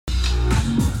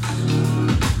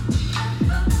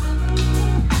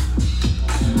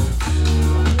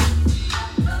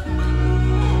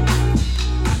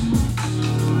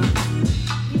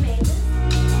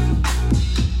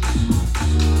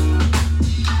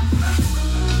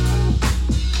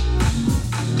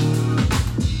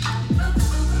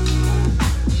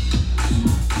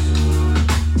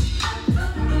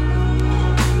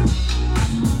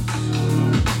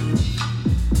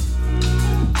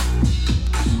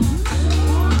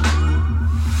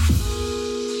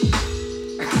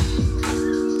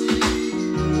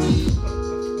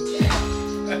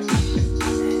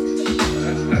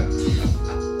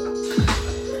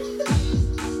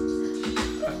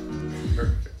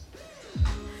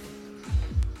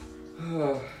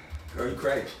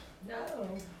Craig. No.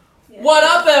 Yeah. What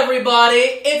up, everybody?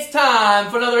 It's time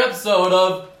for another episode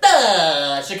of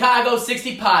the Chicago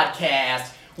 60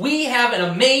 Podcast. We have an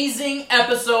amazing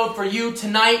episode for you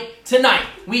tonight. Tonight,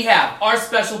 we have our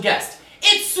special guest.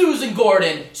 It's Susan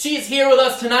Gordon. She's here with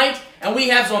us tonight, and we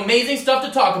have some amazing stuff to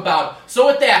talk about. So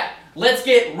with that, let's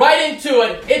get right into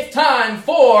it. It's time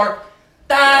for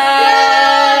the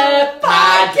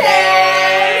podcast.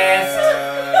 Yes.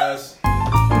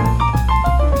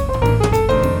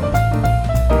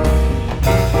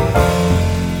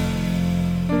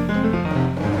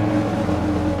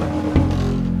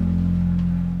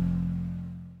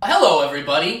 Hello,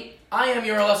 everybody. I am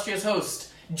your illustrious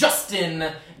host,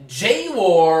 Justin J.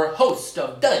 War, host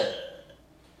of the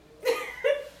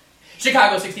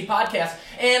Chicago 60 Podcast.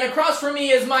 And across from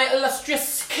me is my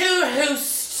illustrious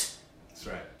co-host. That's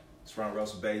right. It's Ron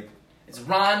Russell, babe. It's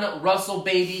Ron Russell,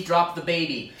 baby. Drop the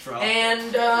baby. Drop.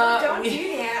 And Don't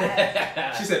do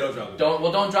that. She said don't drop it.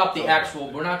 Don't drop the Okay.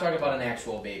 actual. We're not talking about an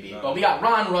actual baby. No. But we got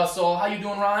Ron Russell. How you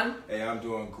doing, Ron? Hey, I'm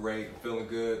doing great. I'm feeling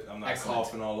good. I'm not Excellent.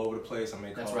 coughing all over the place. I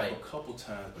may That's cough right. a couple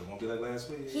times, but it won't be like last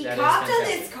week. He That is coughed on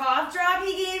fantastic. this cough drop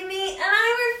he gave me, and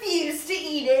I refused to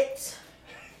eat it.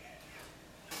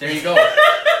 There you go.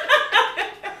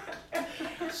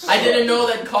 I didn't know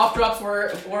that cough drops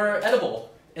were edible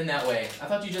in that way. I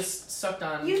thought you just sucked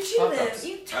on You chew cough them. drops.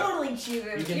 You totally chew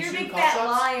them. You can You're a chew big cough fat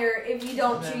drops? liar if you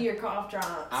don't Okay. chew your cough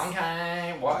drops.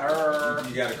 Okay, water.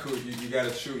 You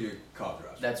gotta chew your cough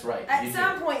drops. That's right. At you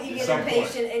some do. point, you At get some point.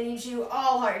 impatient and you chew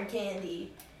all hard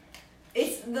candy.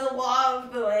 It's the law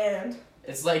of the land.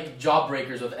 It's like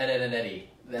Jawbreakers with Ed, Ed, and Eddie.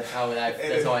 That's how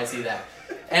I see that.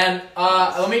 And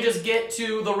let me just get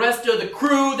to the rest of the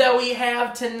crew that we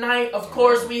have tonight. Of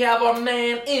course, we have our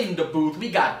man in the booth. We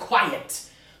got Quiet.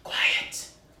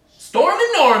 Storm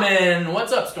and Norman.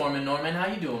 What's up, Storm and Norman? How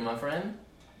you doing, my friend?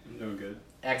 I'm doing good.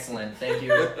 Excellent. Thank you.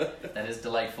 That is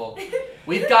delightful.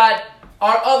 We've got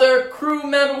our other crew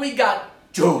member. We got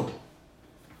Joe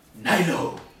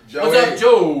Nilo. What's up,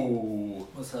 Joe?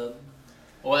 What's up?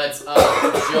 What's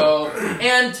up, Joe?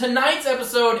 And tonight's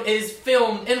episode is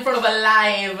filmed in front of a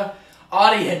live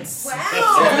audience.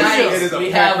 Wow. Tonight It is a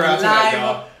we packed have crowd tonight,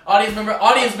 y'all. live audience member.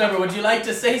 Audience member, would you like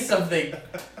to say something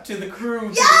to the crew,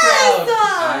 to Yes! the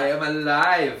I am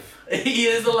alive. crowd? He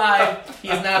is alive. He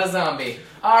is not a zombie.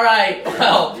 All right.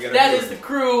 Well, You gotta that do is it. the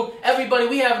crew. Everybody,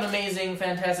 we have an amazing,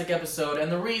 fantastic episode,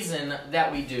 and the reason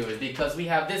that we do is because we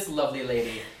have this lovely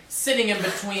lady sitting in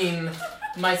between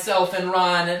myself and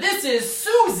Ron. This is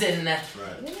Susan That's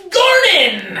right.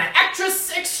 Gordon,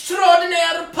 actress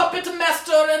extraordinaire, puppet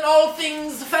master, and all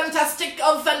things fantastic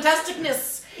of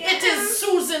fantasticness. It is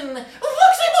Susan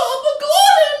Bob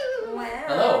Gordon. Wow.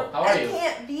 Hello, how are you? I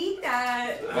can't beat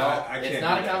that. Well, I it's can't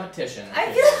not do a that. competition.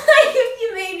 I feel like if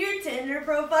you made your Tinder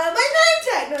profile, my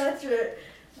name tag, no, that's true.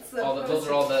 Those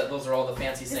are all the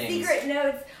fancy The sayings. secret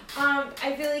notes.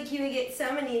 I feel like you would get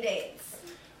so many dates.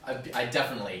 I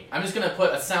definitely. I'm just gonna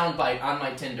put a sound bite on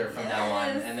my Tinder from now on,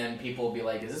 Yes. and then people will be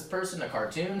like, "Is this person a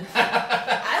cartoon?"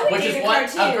 I would Which date is a what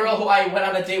cartoon. a girl who I went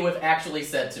on a date with actually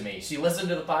said to me. She listened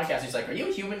to the podcast. She's like, "Are you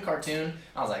a human cartoon?"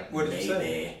 I was like, What did "Maybe." you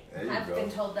say? There you I've go.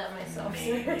 been told that myself.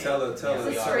 Maybe. Tell her Yeah,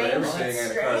 we are. that everything ain't a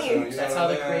Strange. cartoon. You That's know how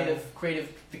what the I'm saying?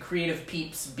 creative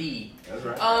peeps be. That's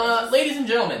right. Ladies and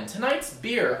gentlemen, tonight's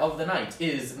beer of the night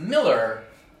is Miller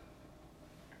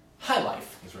High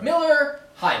Life. That's right. Miller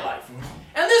High Life.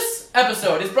 And this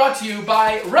episode is brought to you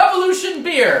by Revolution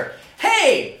Beer.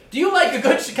 Hey, do you like a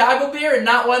good Chicago beer and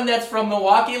not one that's from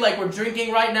Milwaukee like we're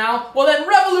drinking right now? Well then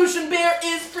Revolution Beer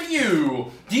is for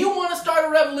you. Do you want to start a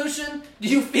revolution? Do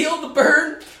you feel the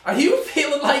burn? Are you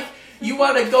feeling like you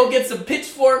want to go get some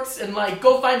pitchforks and like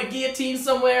go find a guillotine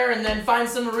somewhere and then find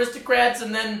some aristocrats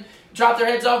and then chop their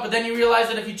heads off, but then you realize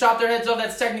that if you chop their heads off,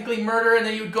 that's technically murder, and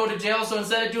then you would go to jail. So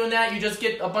instead of doing that, you just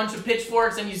get a bunch of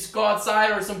pitchforks and you just go outside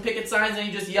or some picket signs and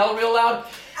you just yell real loud.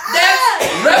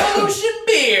 That's Revolution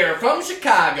Beer from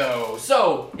Chicago.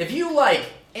 So if you like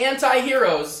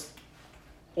anti-heroes,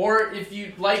 or if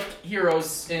you like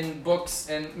heroes in books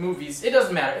and movies, it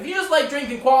doesn't matter. If you just like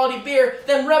drinking quality beer,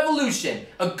 then Revolution,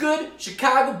 a good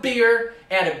Chicago beer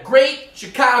at a great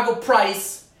Chicago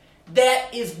price,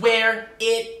 that is where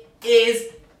it is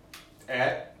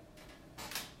At?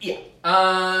 Yeah.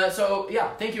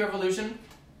 Thank you, Revolution,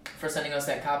 for sending us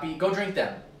that copy. Go drink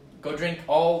them. Go drink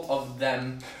all of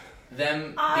them.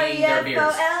 Them being their beers.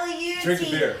 R-E-F-O-L-U-T. Drink the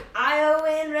beer.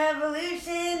 I-O-N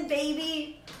Revolution,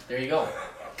 baby. There you go.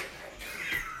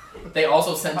 They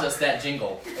also sent us that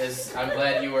jingle. I'm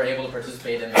glad you were able to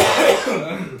participate in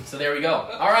that. So there we go.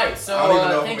 All right. So I don't even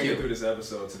know if thank we you. can get through this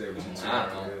episode today with you two. I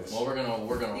don't know. Well, we're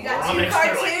gonna You got two rummage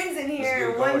through it. cartoons in here.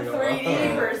 or one going,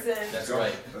 3D person. That's Let's go.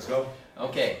 right. Let's go.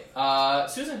 Okay,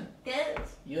 Susan, Yes.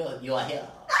 you are here.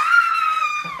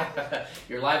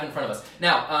 You're live in front of us.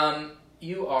 Now,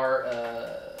 you are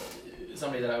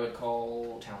somebody that I would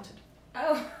call talented.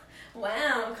 Oh,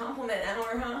 wow. Compliment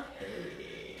hour, huh?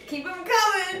 Keep them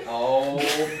coming. Oh,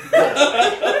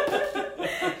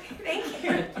 Thank you.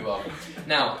 you're welcome.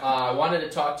 Now, I wanted to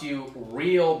talk to you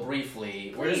real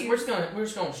briefly. We're just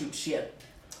gonna shoot shit.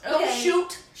 Gonna Okay.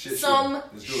 shoot Shit, some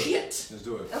Let's do it. shit. Let's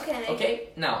do it. Okay. Okay,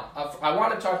 now, I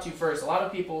want to talk to you first. A lot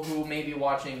of people who may be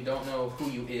watching don't know who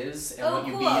you is and what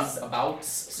you cool. be's about.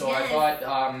 So I Yes.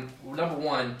 thought, number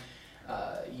one,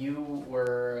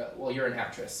 you're an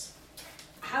actress.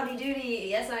 Howdy doody.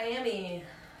 Yes, I am.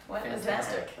 What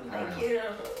Fantastic. was I don't that? know. Thank you.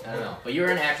 I don't know, but you're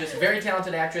an actress, very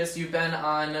talented actress. You've been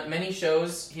on many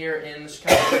shows here in the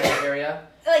Chicago area,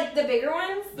 Like the bigger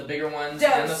ones? the bigger ones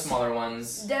Dose. and the smaller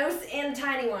ones. Those and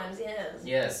tiny ones, yes.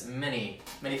 Yes, many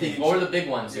things. Peach. What were the big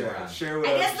ones you were Yeah. on? Share with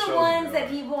I us guess the shows ones you that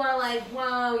know. people are like,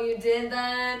 wow, you did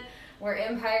that, were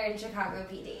Empire and Chicago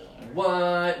PD.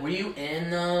 What? Were you in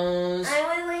those? I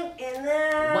was like in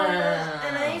there, Wow.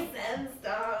 and I said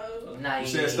stuff. You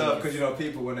Nice. said stuff because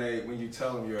people when you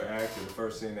tell them you're an actor, the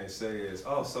first thing they say is,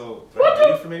 "Oh, so have I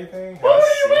read from anything? Have I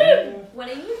seen you? What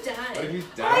have you done? What have you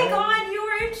Oh my done?" god, you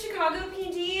were in Chicago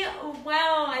PD?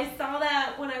 Wow, I saw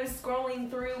that when I was scrolling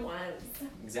through once.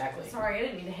 Exactly. Sorry, I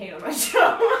didn't mean to hate on my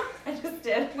show. I just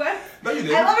did. What? No, you I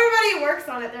didn't. love everybody who works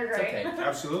on it. They're It's great. okay.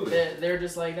 Absolutely. They're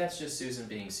just like, that's just Susan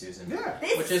being Susan. Yeah.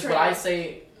 This Which is true. what I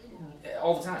say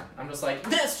all the time. I'm just like,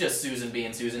 that's just Susan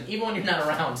being Susan. Even when you're not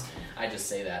around, I just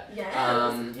say that.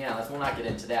 Yes. We'll not get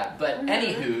into that. But Mhm.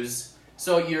 anywho's,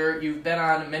 so you've been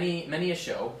on many a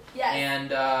show. Yes.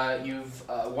 And you've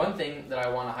one thing that I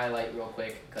want to highlight real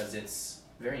quick because it's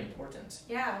very important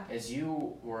Yeah. is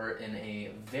you were in a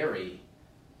very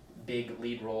big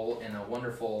lead role in a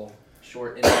wonderful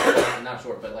short, not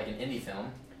short, but like an indie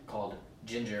film called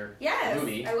Ginger. Yes.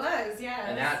 Movie. I was. Yeah.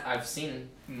 And that I've seen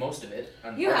most of it.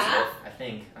 You parts of have? it, I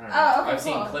think. I don't know. Oh, okay, I've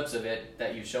seen cool. clips of it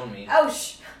that you've shown me. Oh,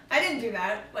 I didn't do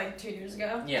that like 2 years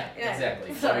ago. Yeah, Yeah.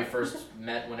 exactly. So we first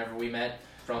met whenever we met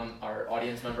from our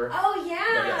audience member. Oh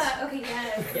yeah. yes. Okay.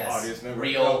 Yes. Yes. Audience member.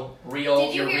 Real,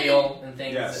 Did you you're hear real and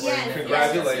things. Yes. Yes.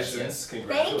 Congratulations. Yes. Thank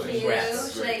Congratulations. you.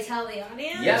 Congrats. Should I tell the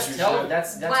audience? Yes, you tell should.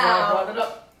 that's why Wow. I brought it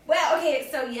up. Well, okay.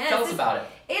 So yes. Tell us about it.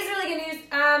 It's really good news.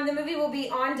 The movie will be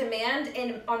on demand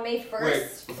on May 1st.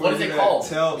 Wait, before What you is do it that,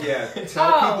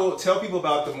 called? Tell people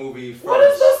about the movie first. What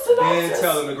is the Then synopsis?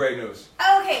 tell them the great news.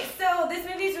 Okay, so this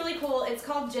movie is really cool. It's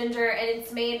called Ginger, and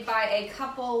it's made by a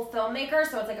couple filmmakers.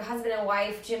 So it's like a husband and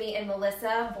wife, Jimmy and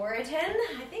Melissa Boritin.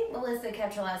 I think Melissa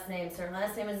kept her last name, so her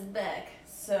last name is Beck.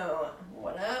 So,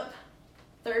 what up?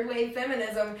 Third wave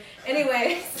feminism.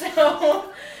 Anyway,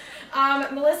 so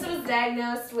Melissa was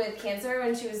diagnosed with cancer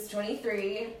when she was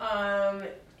 23.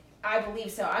 I believe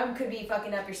so. I could be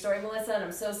fucking up your story, Melissa, and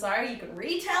I'm so sorry. You can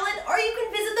retell it, or you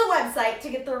can visit the website to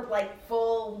get the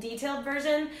full detailed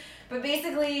version. But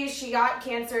basically, she got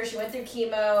cancer. She went through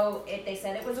chemo. They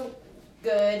said it was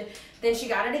good. Then she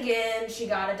got it again. She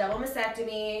got a double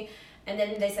mastectomy, and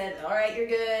then they said, "All right, you're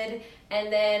good."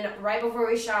 And then right before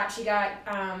we shot, she got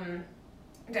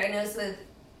diagnosed with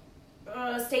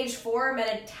stage 4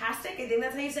 metastatic. I think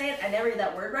that's how you say it. I never did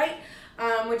that word right,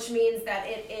 which means that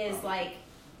it is like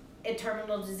a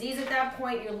terminal disease at that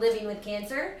point. You're living with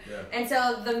cancer. Yeah. And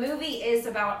so the movie is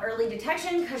about early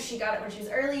detection because she got it when she was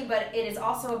early, but it is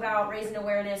also about raising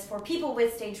awareness for people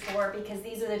with stage 4 because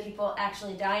these are the people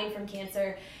actually dying from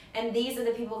cancer, and these are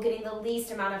the people getting the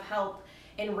least amount of help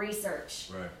in research.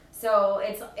 Right. So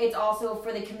it's also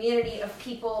for the community of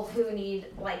people who need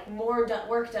more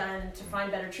work done to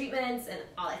find better treatments and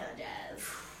all that kind of jazz.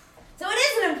 So it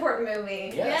is an important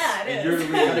movie. Yes. Yeah, And it you're is.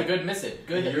 the Got a lead. good message.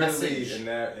 Good You're the message. lead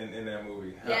in that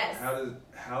movie. Yes.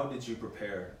 How did you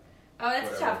prepare? Oh, that's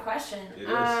Whatever. a tough question. It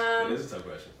is a tough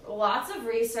question. Lots of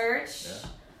research.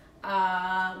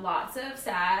 Lots of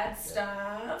sad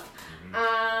stuff. Mm-hmm.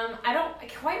 I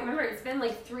don't quite remember. It's been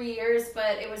 3 years,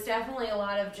 but it was definitely a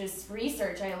lot of just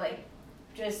research. I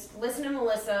just listened to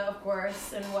Melissa, of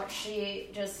course, and what she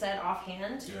just said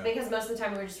offhand. Yeah. Because most of the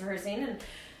time we were just rehearsing, and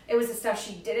it was the stuff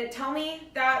she didn't tell me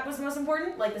that was most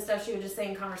important, like the stuff she would just say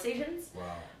in conversations.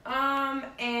 Wow.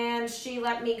 And she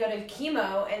let me go to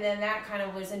chemo, and then that kind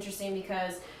of was interesting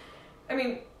because,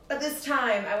 at this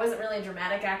time, I wasn't really a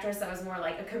dramatic actress. I was more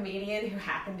like a comedian who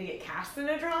happened to get cast in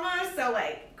a drama. So,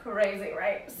 crazy,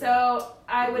 right? So,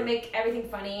 I would make everything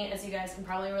funny, as you guys can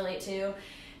probably relate to.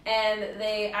 And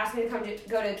they asked me to go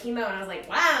to chemo, and I was like,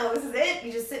 wow, this is it?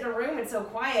 You just sit in a room, it's so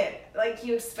quiet. Like,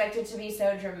 you expect it to be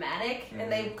so dramatic. Mm-hmm.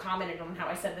 And they commented on how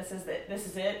I said, this is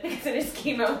it, because it is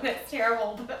chemo, and it's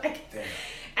terrible. But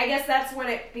I guess that's when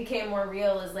it became more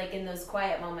real, is like in those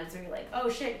quiet moments where you're like, oh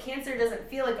shit, cancer doesn't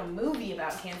feel like a movie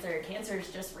about cancer. Cancer is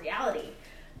just reality.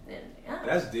 And yeah.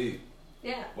 That's deep.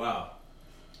 Yeah. Wow.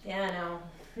 Yeah, I know.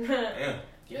 Damn.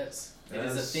 Yes. It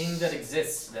is a thing that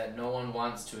exists that no one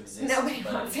wants to exist. Nobody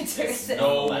but wants it to exists exist.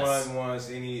 No nonetheless. one wants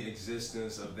any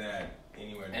existence of that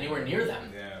anywhere near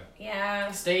them. Yeah.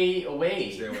 Yeah. Stay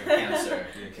away, Stay away. cancer.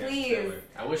 Yeah, cancer, Please. stay away.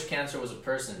 I wish cancer was a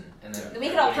person, and then We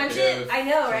could all punch it. I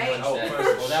know, so right? much Oh, that- punch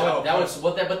it. well, that would Oh,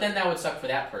 well, but then that would suck for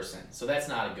that person. So that's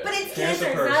not a good. But it's Cancer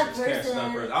cancer, it's not person. Cancer, not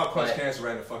person. person. I'll punch But- cancer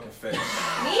right in the fucking face.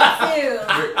 Me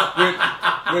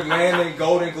too. with Landon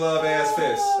Golden Glove ass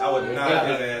fists. I would knock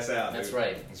Yeah. his ass out. That's dude.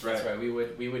 right. That's right. That's right.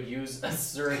 We would use a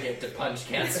surrogate to punch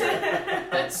cancer.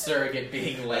 That surrogate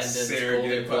being Landon's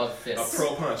surrogate golden glove A fist.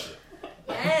 pro puncher.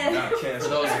 Yes. Not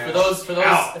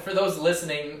cancer. For those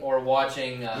listening or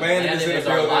watching, Landon is in is the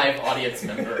our building. live audience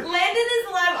member. Landon is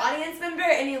a live audience member,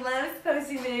 and he loves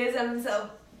posting videos of himself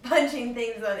punching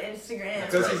things on Instagram.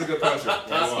 Because he's a good puncher.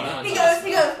 Yes,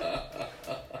 He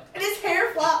goes, and his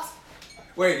hair flops.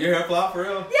 Wait, your hair flop for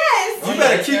real? Yes. You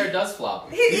better his keep- hair does flop.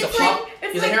 It's He's a like, flop.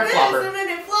 it's He's like a hair this, flopper. and then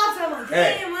it flops. And I'm like,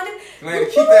 Hey. damn, Landon. Man,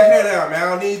 keep that hair down, man. I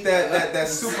don't need that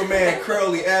Superman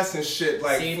curly ass and shit.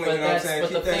 Like, See, you know but what I'm saying? but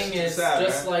Keep the that thing shit to is, the side,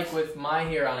 just man. like with my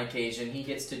hair on occasion, he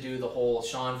gets to do the whole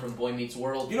Sean from Boy Meets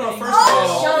World. You know, thing. first Oh, of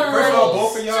all, Sean.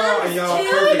 both of y'all and y'all Sean's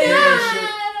perfect too hair and bad. shit.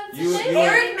 You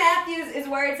Eric Matthews is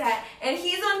where it's at, and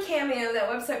he's on Cameo, that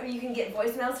website where you can get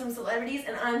voicemails from celebrities,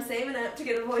 and I'm saving up to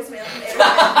get a voicemail from Eric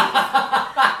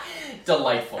Matthews.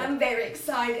 Delightful. I'm very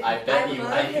excited. I bet you.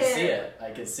 love I can him. see it.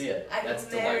 I can see it. I That's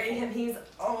will marry delightful. him. He's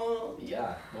all.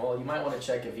 Yeah. Well, you might want to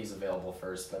check if he's available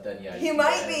first, but then yeah. He you-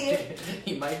 might be.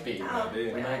 He might be. Oh, be.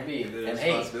 He might be. It is And a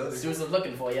hey, possibility. Susan's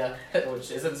looking for you,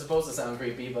 which isn't supposed to sound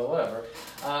creepy, but whatever.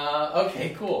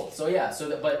 Okay, cool. So yeah.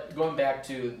 But going back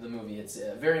to the movie, it's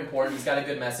very important. It's got a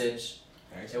good message.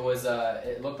 It was.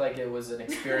 It looked like it was an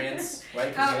experience,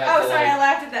 right? 'Cause you had to, sorry, like- I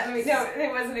laughed at that movie. No,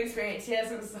 it was an experience.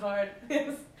 Yes, it was hard.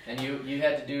 And you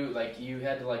had to do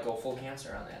go full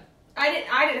cancer on that. I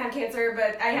didn't have cancer,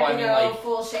 but I had Well, I to mean, go like-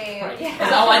 full shave. Right. Yeah.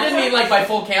 No, I didn't mean like by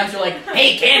full cancer, like,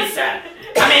 hey cancer,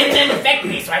 come in and infect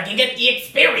me so I can get the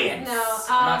experience. No,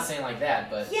 I'm not saying like that,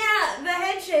 but Yeah, the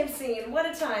head shave scene. What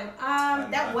a time.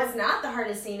 That know. was not the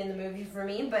hardest scene in the movie for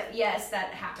me, but yes, that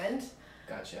happened.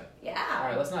 gotcha. All Yeah.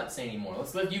 right, let's not say anymore.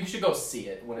 You should go see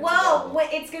it when it's Well, available.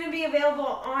 it's going to be available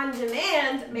on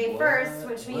demand May 1st,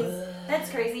 which means that's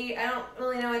crazy. I don't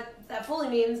really know what that fully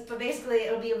means, but basically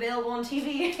it'll be available on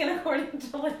TV, and according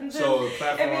to Lyndon, So, it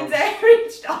platforms, means I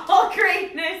reached all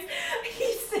greatness.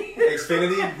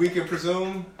 Xfinity, we can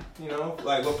presume,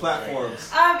 like what platforms?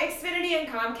 Xfinity and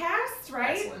Comcast,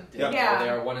 right? Excellent. Yep. Yeah. They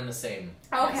are one and the same.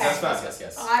 Okay. Yes, That's yes,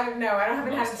 yes, Oh, yes. I don't know. I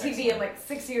haven't had a Most TV in excellent. like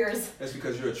 6 years. That's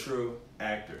because you're a true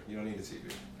actor. You don't need a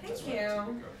TV. That's Thank right.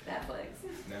 you. Netflix.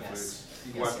 Netflix. Yes.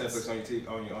 You can Yes, watch yes. Netflix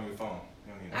on your phone.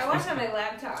 You don't need I watch on my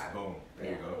laptop. Boom. There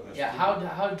you go. That's Yeah, true.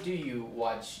 how do you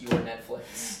watch your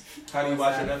Netflix? How do you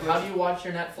watch your Netflix? How do you watch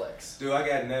your Netflix? Dude, I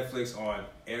got Netflix on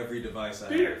every device I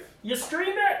have. Dude, you stream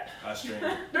it? I stream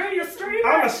it. Dude, you stream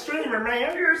I'm a it? streamer,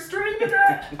 man. You're streaming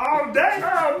it? All day.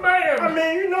 Oh, man. I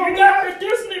mean, you know You what? got the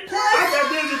Disney Plus? I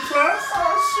got Disney Plus,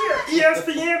 Oh, shit.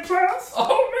 ESPN Plus.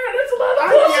 Oh, man, that's a lot of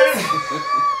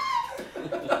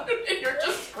I You're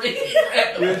just screaming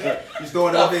randomly. You're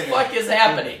throwing it What up the in there. fuck is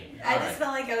happening? I All just right.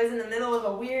 felt like I was in the middle of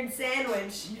a weird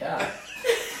sandwich. Yeah.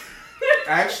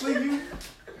 Actually, you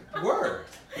were.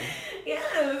 Yeah,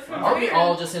 it was Are we weird.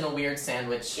 all just in a weird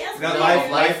sandwich? Yes, That we life,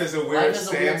 are. life is a weird Life is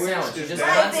a weird sandwich. sandwich. You Is just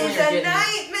that- Life constantly is a getting-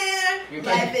 nightmare. You're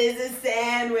Life getting- is a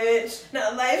sandwich.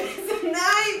 No, life is a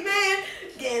nightmare.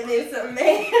 Give me some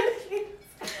man.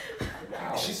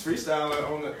 Wow. She's freestyling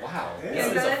on the. Wow. Yeah. This You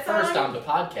is know a that first song? on the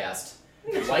podcast.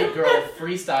 White girl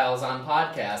freestyles on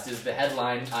podcast is the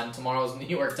headline on tomorrow's New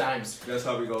York Times. That's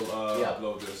how we go Yeah.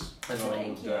 upload this. That's So, right.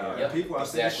 Thank you. Yep, People, I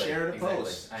say exactly, share the exactly.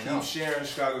 post. I know. Keep sharing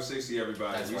Chicago 60,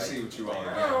 everybody. That's we right. see what you all are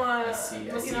Yeah. doing. Oh, I see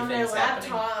looking on my things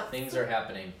happening. laptop. Things are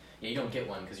happening. Yeah, you don't get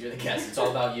one because you're the guest. It's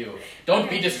all about you. Don't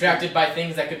be distracted by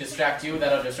things that could distract you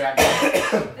that'll distract you.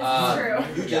 This is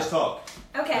true. You just talk.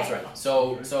 Okay. That's right.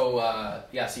 So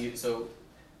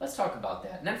let's talk about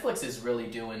that. Netflix is really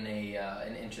doing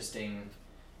an interesting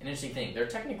thing. They're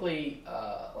technically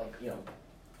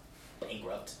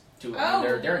bankrupt. I mean,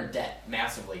 Oh. they're in debt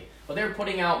massively, but they're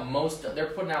putting out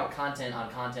content on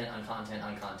content on content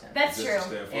on content. That's Just true. to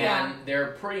stay afloat. And they're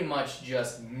pretty much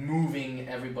just moving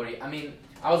everybody. I mean,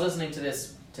 I was listening to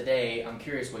this today. I'm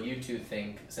curious what you two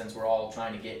think, since we're all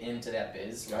trying to get into that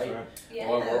biz, That's right? Yes.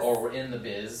 Or we're in the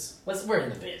biz. We're in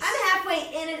the biz. I'm halfway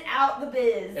in and out the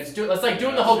biz. Let's like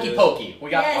doing the Yeah, hokey it is. pokey. We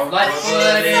got Yes, our left I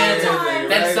foot did in, sometimes.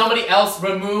 then Right. somebody else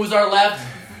removes our left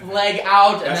leg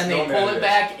out, and That's then they no pull matter. it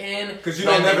back in. 'Cause you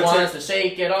then don't they never want take- us to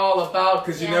shake it all about.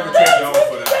 Because you Yeah. never take your own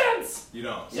for that. Dance! You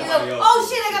don't. You Somebody go, else oh does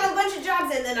shit, it. I got a bunch of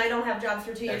jobs and then I don't have jobs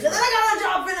for 2 years. That's And then I got a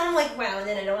job for them, I'm like, wow, and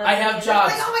then I don't have I any. have And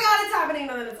jobs. It's like, oh my god, it's happening.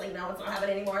 And then it's like, no, it's not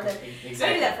happening anymore. And then Exactly.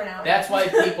 I do that for now. That's why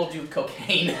people do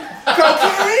cocaine.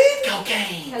 Cocaine?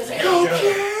 Cocaine. Okay.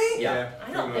 Cocaine? Yeah.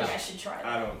 I don't pretty think I much. should try that.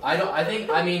 I don't.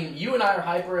 I mean, you and I are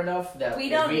hyper enough that We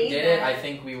if don't we need did it, that. I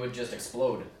think we would just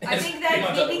explode. I think Pretty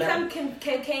much that other we than become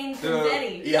cocaine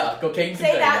confetti. Yeah, cocaine Say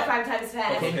confetti. that yeah. 5 times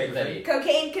fast. Cocaine Okay,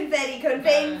 confetti.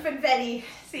 Cocaine confetti.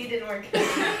 See, it didn't work.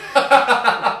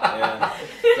 Yeah.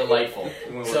 Delightful.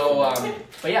 We went So,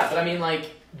 with that. but I mean, like,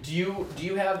 do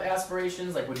you have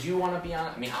aspirations? Like, would you want to be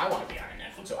on? I mean, I want to be on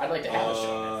Netflix, so I'd like to have a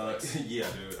show on Netflix. Yeah,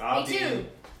 dude. I'll Me too.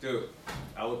 Dude,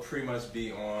 I would pretty much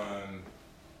be on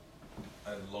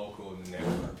a local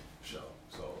network show.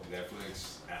 So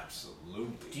Netflix,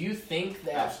 absolutely. Do you think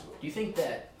that? Absolutely. Do you think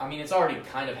that? I mean, it's already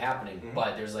kind of happening, Mhm.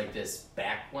 but there's like this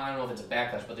Well, I don't know if it's a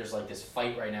backlash, but there's like this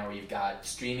fight right now where you've got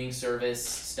streaming service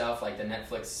stuff like the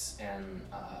Netflix and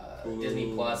Hulu,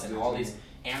 Disney Plus and all Disney. these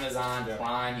Amazon Yeah.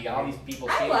 Prime. You got all these people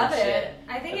I streaming love shit. it.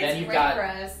 I think But then it's you've great got- for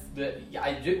us.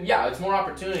 It's more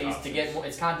opportunities to Options. get more.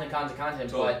 It's content.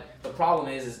 Totally. But the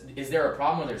problem is there a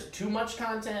problem when there's too much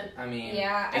content? I mean,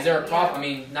 Yeah. is there a think- problem? I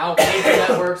mean, now cable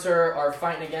networks are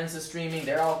fighting against the streaming.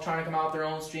 They're all trying to come out with their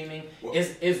own streaming. Well-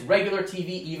 Is regular TV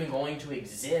even going to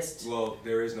exist? Well,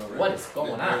 there is no. What is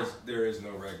going on? There is no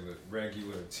regular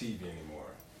TV anymore.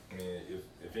 I mean,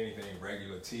 if anything,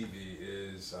 regular TV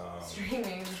is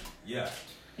Streaming. yeah.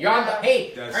 You're on the.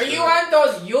 Hey, That's are you true. on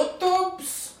those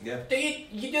YouTubes? Yeah. Do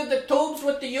you do the tubes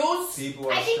with the U's? People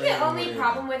are I think the streaming only with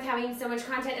problem with having so much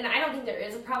content, and I don't think there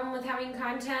is a problem with having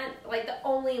content, like the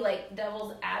only like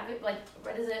devil's advocate, like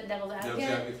what is it, devil's anything. advocate,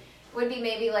 Yeah, exactly. would be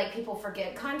maybe like people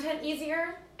forget content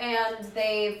easier and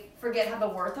they forget how the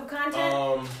worth of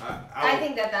content. I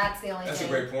think that's the only that's a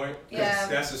thing. great point. 'Cause Yeah.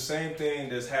 That's the same thing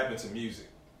that's happened to music.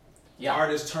 Yeah.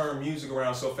 Artists turn music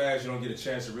around so fast you don't get a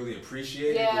chance to really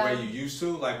appreciate it Yeah. the way you used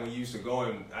to. Like when you used to go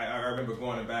and I remember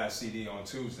going and buy a CD on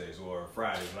Tuesdays or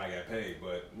Fridays when I got paid.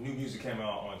 But new music came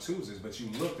out on Tuesdays. But you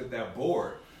looked at that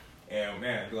board and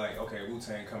man, be like, okay,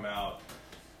 Wu-Tang come out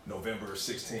November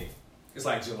 16th. It's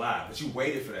like July, but you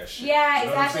waited for that shit. Yeah, You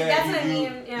know what I'm exactly. saying? That's what I You-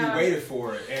 mean, yeah. You waited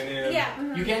for it, and then Yeah.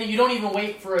 mhm. You don't even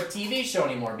wait for a TV show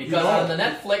anymore because don't. on the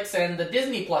Netflix and the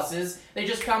Disney Pluses they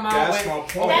just come out That's with my a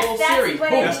point. whole That's series. what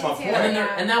Boom. I That's need my to, point. And then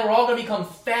yeah. and now we're all gonna become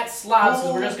fat slobs because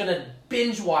Who- we're just gonna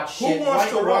binge watch who shit. wants right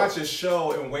to in a row. watch a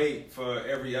show and wait for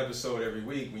every episode every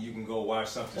week when you can go watch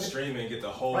something streaming and get the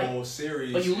whole Right.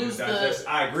 series? But you and lose the- digest?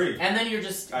 I agree. And then you're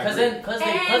just I because agree.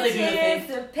 they do the thing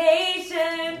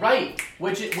Anticipation. right,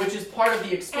 which is part of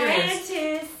the experience.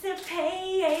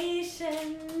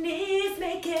 Anticipation is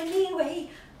making me wait.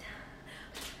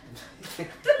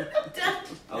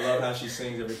 I love how she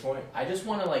sings every point. I just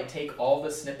want to like take all the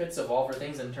snippets of all of her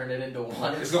things and turn it into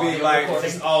one. It's gonna be audio like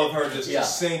recording. just all of her just Yeah.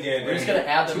 singing. We're just gonna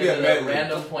add them It's into gonna be a the medley.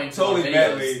 random points. Totally in the videos.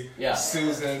 medley. Yeah.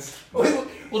 Susan's.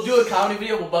 We'll do a comedy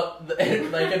video, but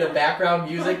like in the background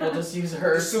music, we'll just use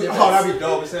her. Oh, snippets. that'd be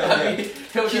dope as hell. I Yeah. mean,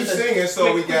 it'll Keep just a singing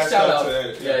so we quick got shout stuff out. to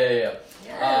edit. Yeah.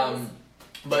 Yes.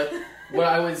 But what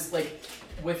I was like,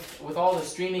 with all the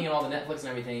streaming and all the Netflix and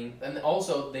everything, and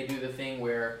also they do the thing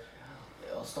where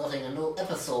starting a new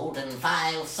episode in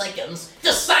 5 seconds.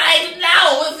 Decide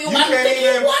now if you want to can't keep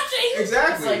even- watching.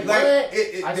 Exactly. It's like, what?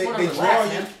 They I just wanna draw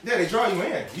relax, you. man. Yeah, they draw you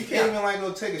in. You can't Yeah. even like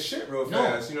go take a shit real No.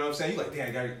 fast. You know what I'm saying? You like, damn,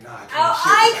 I gotta. Nah, I can't. Oh,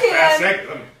 shit. I It's like 5 can. seconds.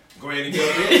 Let me go ahead and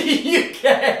get a bit. You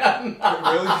can. Really?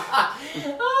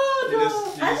 Oh, You no.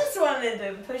 just- I just wanted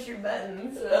to push your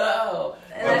buttons. Oh.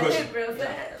 And Oh, I push took real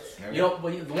fast. You know,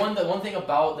 but the one thing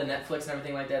about the Netflix and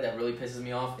everything like that really pisses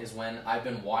me off is when I've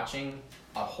been watching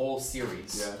a whole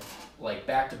series, Yeah. like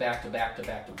back to back to back to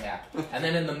back to back, and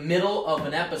then in the middle of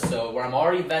an episode where I'm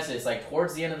already invested, it's like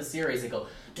towards the end of the series, they go,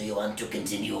 "Do you want to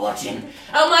continue watching?"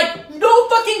 I'm like, "No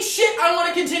fucking shit! I want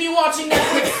to continue watching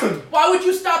Netflix. Why would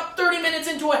you stop 30 minutes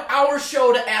into an hour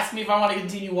show to ask me if I want to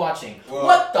continue watching? Well-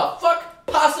 what the fuck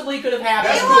possibly could have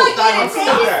happened?" That's You cool. want you I'm to cool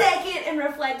take with a that. second and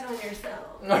reflect on yourself.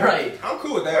 All right. I'm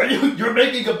cool with Are that. you're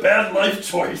making a bad life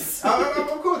choice. I'm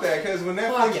cool with that because when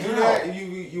Netflix Fucking do hell. that,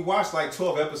 you watch like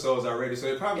 12 episodes already, so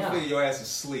they probably Yeah. figure your ass is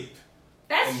asleep.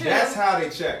 That's and true. that's how they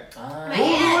check. My Who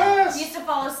aunt asked? used to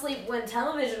fall asleep when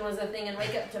television was a thing and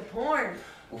wake up to porn.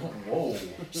 Whoa.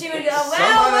 She would go, wow,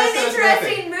 Somebody what an says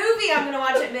interesting movie I'm going to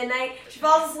watch at midnight. She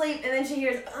falls asleep and then she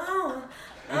hears, oh,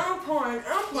 porn, porn,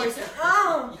 Wait,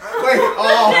 oh,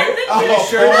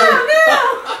 sure?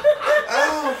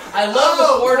 Oh, I love the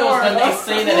pornos porn. when they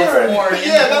say that it's porn in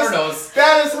Yeah, the that's- pornos.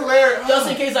 that is hilarious. Just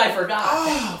in case I forgot.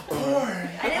 Oh, porn.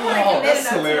 I didn't want to Oh, commit that's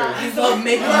enough hilarious. I to love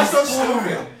making You are so this porn.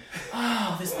 stupid.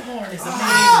 Oh, this porn is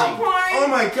that. amazing. Oh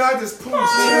my god, this porn is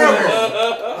Porn. terrible.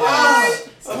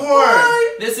 Porn.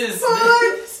 This is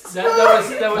That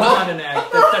was not an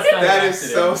act. That's not That an is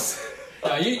accident. so.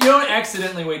 No, you don't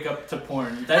accidentally wake up to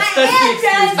porn. That's My the aunt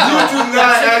excuse. does. You do not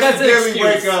That's an accidentally excuse.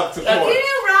 wake up to You porn.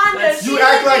 knew Rhonda. That's- She you was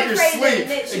act like afraid you're to asleep.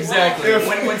 admit she Exactly. was.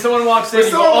 When someone walks in, When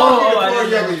you go, someone walks in oh, the I porn, didn't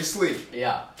you act know. like you sleep.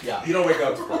 Yeah. You don't wake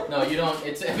up to porn. No, you don't.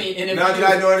 It's. I mean, and if Not you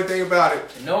that I do, know anything about it.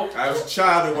 nope. I was a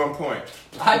child at one point.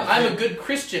 I'm a good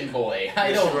Christian boy. I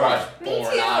Yes, don't you watch are. Me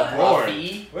porn too. on Porn.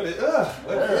 Buffy. What is that?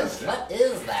 What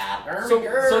is that? So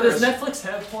does Netflix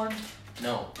have porn?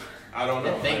 No. I don't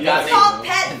know. Thank Yeah. God It's they- called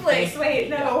Petflix. Wait,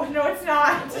 no, it's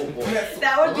not. Oh boy.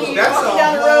 That would be That's walking a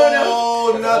down the road of.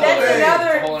 whole nother That's thing.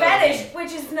 another Whole other fetish, thing.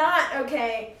 which is not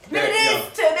okay. But Yeah,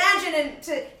 it is to imagine and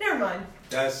to. Never mind.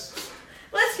 That's.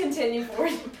 Let's continue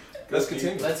forward. Let's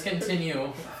continue. Let's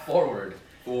continue forward.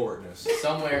 Forwardness.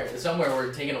 Somewhere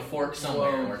we're taking a fork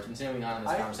somewhere and we're continuing on in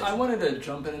this conversation. I wanted to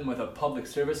jump in with a public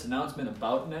service announcement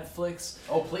about Netflix.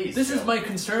 Oh, please. This is Joe. my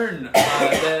concern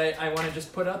that I want to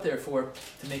just put out there to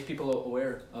make people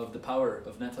aware of the power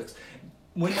of Netflix.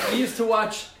 When we used to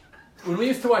watch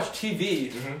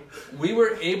TV, we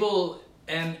were able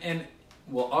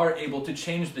are able to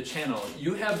change the channel.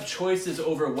 You have choices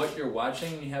over what you're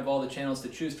watching. You have all the channels to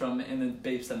choose from, and then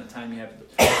based on the time you have,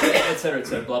 et cetera,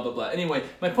 blah, blah, blah. Anyway,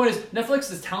 my point is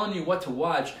Netflix is telling you what to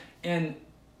watch, and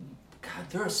God,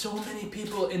 there are so many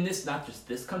people in this, not just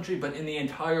this country, but in the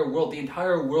entire world. The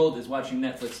entire world is watching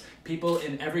Netflix. People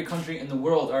in every country in the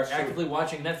world are actively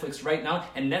watching Netflix right now,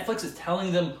 and Netflix is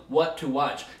telling them what to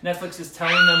watch. Netflix is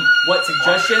telling them what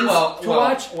suggestions to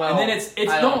watch, and then it's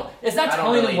not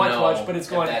telling really them what to know watch, but it's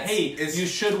if going, that's- hey, it's you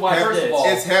should watch First this. of all,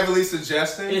 it's heavily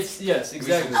suggesting. Yes,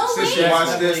 exactly. Oh, Since wait. you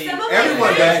watch this, Some of my everyone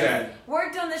does friends that.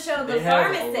 worked on the show The They have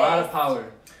Pharmacist. a lot of power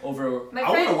over. My I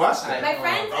want to friend, watch that. my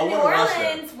friends I in New wanna watch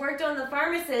that. Orleans worked on The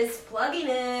Pharmacist, plugging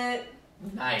it.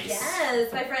 Nice.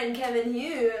 Yes, my friend Kevin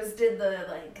Hughes did the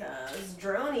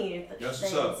droney That's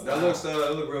things. what's up.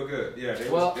 That looked real good. Yeah, they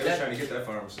was that- trying to get that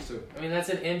pharmacist too. I mean, that's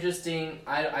an interesting.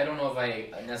 I don't know if I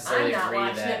I'm necessarily not agree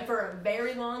watching that. it for a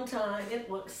very long time. It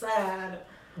looks sad.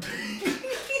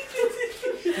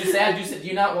 Too sad. Do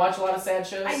you not watch a lot of sad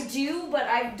shows? I do, but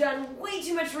I've done way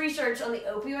too much research on the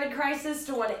opioid crisis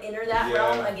to want to enter that Yeah,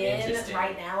 realm again interesting.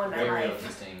 right now in my Very life.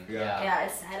 interesting. Yeah. Yeah,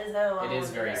 it's sad as hell. I It don't is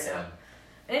wanna very do that right sad. now.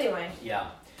 Anyway, Yeah.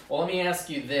 Well, let me ask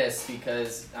you this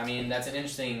because I mean that's an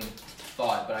interesting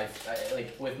thought, but I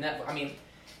like with Netflix. I mean,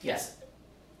 yes,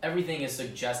 everything is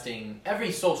suggesting.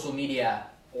 Every social media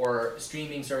or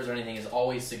streaming service or anything is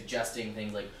always suggesting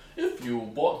things like, if you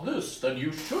bought this, then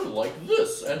you should like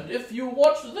this, and if you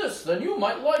watch this, then you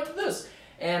might like this.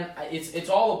 And it's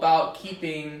all about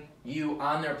keeping you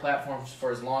on their platforms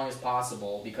for as long as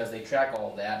possible because they track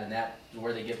all of that, and that is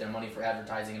where they get their money for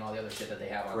advertising and all the other shit that they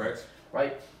have on them. Correct.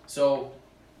 Right? So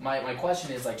my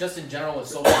question is, like, just in general with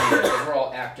social media, because we're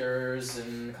all actors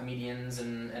and comedians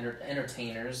and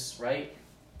entertainers, right?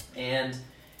 And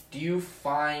do you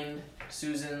find,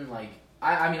 Susan, like,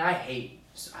 I mean, I hate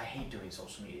doing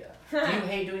social media. Do you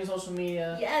hate doing social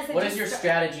media? yes. What is your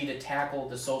strategy to tackle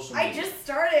the social media? I just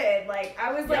started.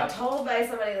 I was Yeah. told by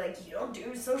somebody you don't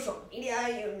do social media.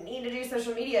 You need to do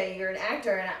social media. You're an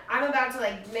actor, and I'm about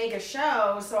to make a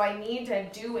show, so I need to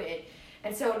do it.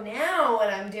 And so now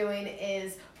what I'm doing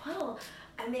is,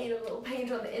 I made a little page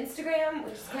on the Instagram,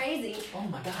 which is crazy. Oh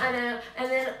my god. I know.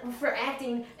 And then for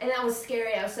acting, and that was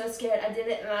scary. I was so scared. I did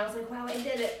it, and I was like, wow, I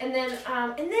did it. And then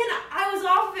I was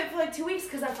off of it for 2 weeks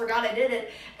because I forgot I did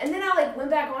it. And then I went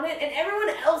back on it, and everyone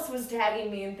else was tagging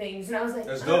me and things, and I was like,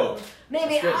 That's oh, dope.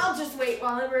 maybe That's good. I'll just wait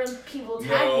while people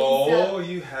tag me. No,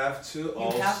 you have to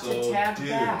also have to tag do.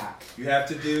 back. You have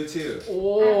to do too. You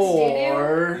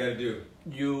Or gotta do.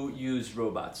 you use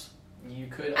robots. You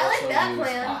could I like also that use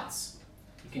plan. bots.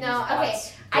 You can No, use okay.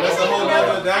 bots. I That's just a whole have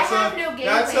nother. I have no game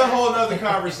That's a plan. whole nother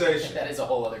conversation. That is a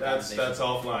whole other That's conversation.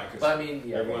 offline because But I mean,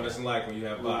 yeah, everyone doesn't like when you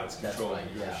have bots That's controlling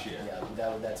right. your Yeah, shit.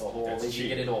 yeah. That's a whole. That's They should cheap.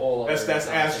 get into a whole. That's other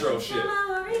Astro conversation. shit.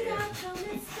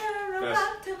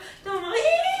 Don't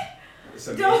It's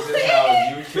amazing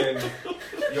how you can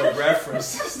your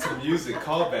references to music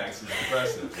callbacks is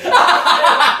impressive. That's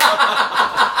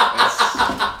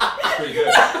pretty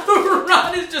good. Rhonda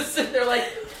like,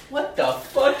 what the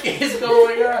fuck is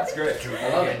going on? That's great. I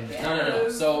love it. No.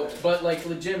 So, but like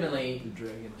legitimately,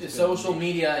 the social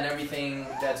media and everything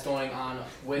that's going on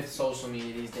with social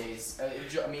media these days.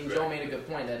 Joe made a good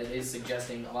point that it is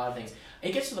suggesting a lot of things.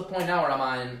 It gets to the point now where I'm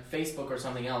on Facebook or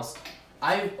something else.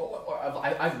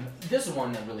 This is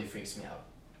one that really freaks me out.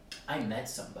 I met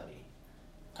somebody.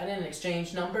 I didn't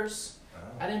exchange numbers.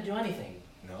 I didn't do anything.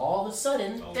 No. All of a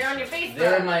sudden, They're on your Facebook.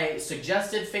 they're in my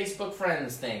suggested Facebook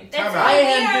friends thing. That's Time out.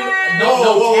 weird.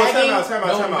 No tagging, time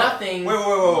out. nothing.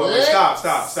 Wait.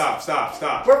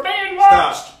 Stop. We're being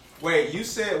watched. Stop. Wait, you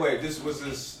said,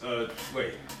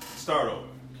 start over.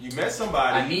 You met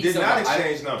somebody, I meet you did somebody. not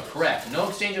exchange numbers. Correct. No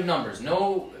exchange of numbers.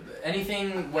 No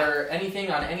anything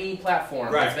on any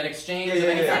platform Right. has been exchanged. Yeah, of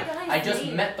any yeah. kind. I just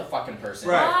met the fucking person.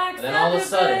 Right. Mark And then all of a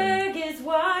sudden, Zuckerberg is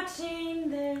watching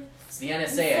this. it's the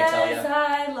NSA, I tell Says you.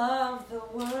 I love the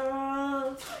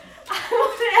world. I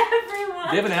want everyone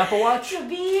Do you have an Apple Watch? to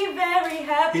be very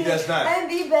happy. He does not. And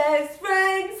be best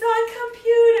friends on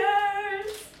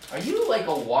computers. Are you like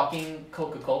a walking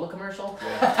Coca-Cola commercial?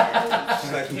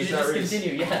 She's like, You "Who's should just Tyrese?"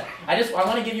 continue. Yeah. I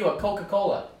want to give you a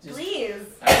Coca-Cola. Just- Please.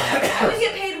 I I would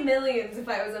get paid millions if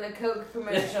I was in a Coke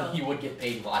commercial. you would get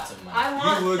paid lots of money. I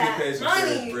want You would that get paid some money.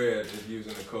 serious bread if you was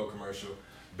in a Coke commercial.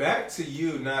 Back to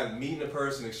you not meeting a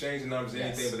person, exchanging numbers, Yes.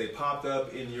 anything, but they popped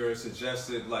up in your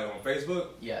suggested, like on Facebook.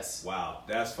 Yes. Wow,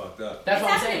 that's fucked up. That's It's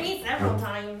what I'm happened to saying. me several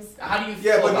times. How do you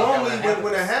feel Yeah, but about normally that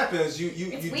when that happens? happens,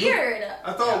 you It's do- weird.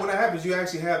 I thought Yeah. when that happens, you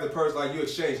actually have the person, like you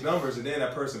exchange numbers, and then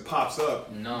that person pops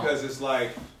up. No. Because it's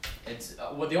like, It's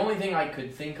well, the only thing I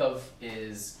could think of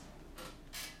is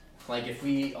like if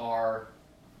we are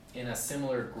in a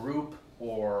similar group,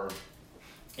 or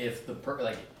if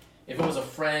if it was a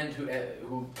friend who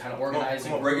kind of organized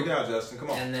come a on, break it group, down, Justin.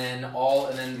 Come on. and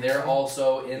then they're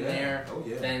also in Yeah. there. Oh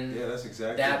yeah. then yeah, that's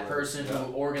exactly That what- person yeah.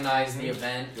 who organized the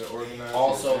event They're organized.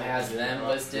 also Yeah. has them Yeah.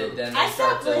 listed. Then I they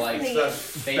start stopped to like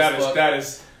listening. Facebook. That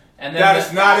is and then that the-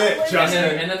 is not it, And and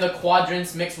Justin. then the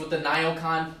quadrants mix with the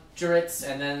neoconjurates,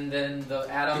 and then the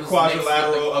atoms The mix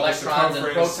quadrilateral with the of the electrons and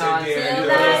circumference, protons. and Bill then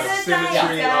Nye's the the symmetry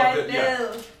science guy. of the yeah. Bill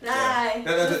Nye,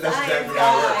 That's the exactly science how it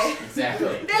guy. works. Exactly.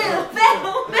 Bill.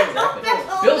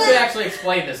 Bill could actually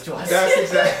explain this to us. That's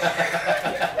exactly.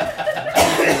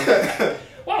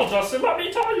 Well, Justin, let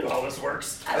me tell you how this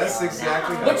works. That's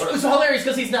exactly how it Which works. was hilarious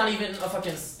because he's not even a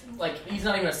fucking he's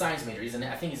not even a science major.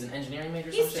 I think he's an engineering major.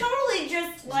 Or He's some shit. totally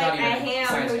just not like a even a ham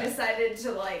science who guy. decided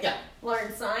to Yeah.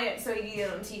 learn science so he could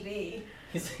get on TV.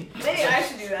 He's- Maybe I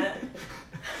should do that.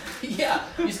 Yeah,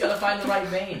 you just gotta find the right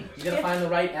vein. You gotta find the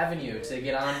right avenue to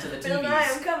get onto the Bill Nye, I'm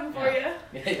TVs. coming for Yeah.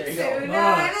 you. Yeah, there you Bill go.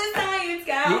 Nye, the science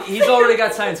guy. He's already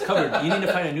got science covered. You need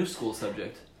to find a new school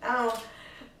subject.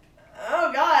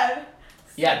 Oh God.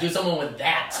 Yeah, do someone with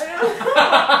that.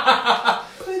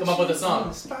 Come up with a song.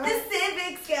 The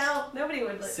civics gal. Nobody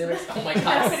would listen. Civics. Oh my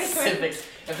god, civics.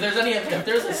 If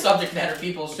there's a subject matter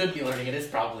people should be learning, it is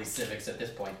probably civics at this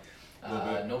point.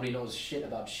 Nobody knows shit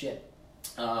about shit.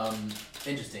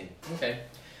 Interesting. Okay.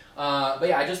 But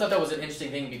yeah, I just thought that was an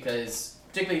interesting thing because,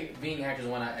 particularly being Hackers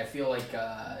One, I feel like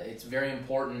it's very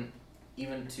important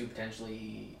even to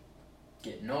potentially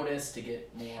get noticed, to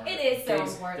get more. It is so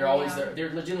things. important, They're always yeah.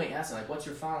 they're legitimately asking like, "What's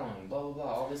your following?" Blah blah blah,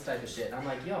 all this type of shit. And I'm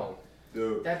like, "Yo,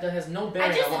 Dude. that has no I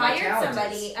bearing just on what my hired talent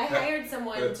somebody. is." I hired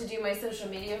someone Good. to do my social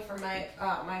media for my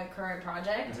my current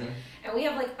project, Mhm. and we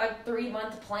have like a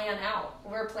 3-month plan out.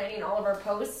 We're planning all of our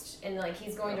posts, and like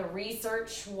he's going to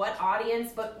research what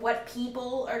audience, but what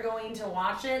people are going to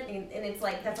watch it, and it's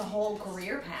like that's a whole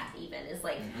career path. Even is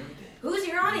like, who's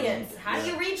your audience? How do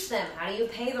you reach them? How do you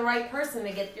pay the right person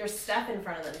to get your stuff in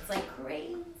front of them? It's like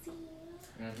crazy.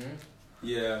 Mhm.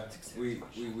 Yeah,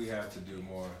 we have to do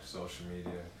more social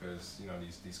media because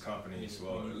these companies,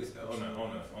 well, at least on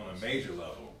a major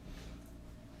level,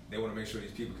 they want to make sure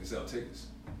these people can sell tickets.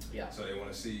 Yeah. So they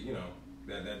want to see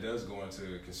that does go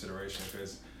into consideration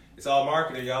because it's all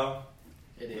marketing, y'all.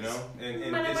 It is.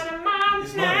 And Money, it's money, money.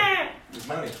 it's money. It's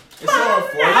money. It's so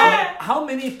unfortunate. How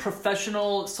many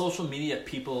professional social media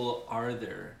people are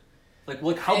there? Like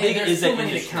how Hey, big there's is too that many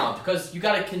to industry? count because you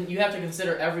have to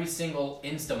consider every single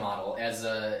Insta model as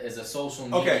a social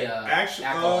media Okay, actually,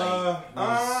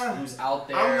 acolyte who's out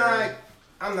there.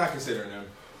 I'm not considering them.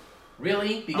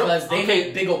 Really? Because they okay.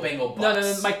 make big ol' bango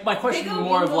bucks. No. My question Big is ol'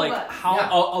 more of bingo like bucks. how Yeah.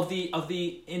 of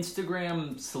the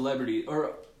Instagram celebrity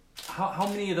or how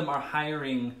many of them are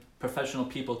hiring professional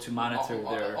people to monitor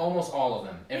their. Almost all of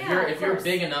them. If Yeah, of you're course.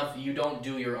 big enough, you don't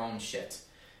do your own shit.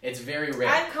 It's very rare.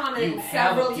 I've commented You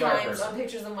have a several PR times person. on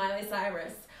pictures of Miley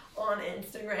Cyrus on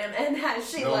Instagram, and has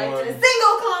she No liked one- a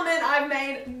single comment I've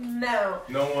made? No.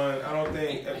 No one. I don't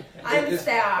think. I'm it's-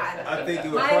 sad. I think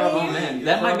it would My probably. huge- Man, it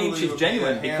that might mean probably she's would be a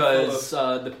genuine handful because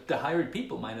of- the hired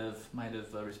people might have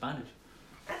responded.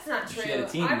 That's not She true. had a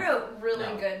team. I wrote really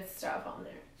No. good stuff on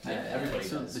there. Yeah, everybody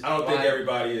So does. the- I don't think Why?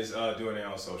 everybody is doing it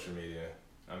on social media.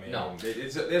 I mean, No.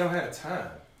 they don't have the time.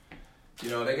 You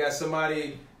know, they got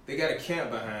somebody, they got a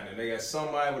camp behind it. They got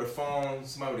somebody with a phone,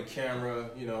 somebody with a camera.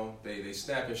 You know, they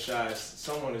snapping shots.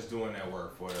 Someone is doing that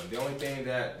work for them. The only thing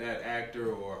that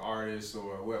actor or artist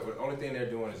or whoever, the only thing they're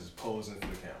doing is posing for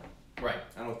the camera. Right.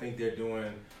 I don't think they're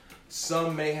doing.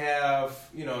 Some may have,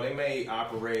 you know, they may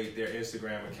operate their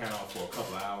Instagram account for a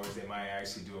couple of hours. They might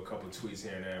actually do a couple of tweets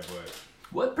here and there, but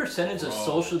What percentage of Oh,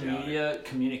 social got it. media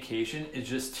communication is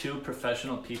just two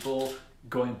professional people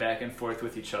going back and forth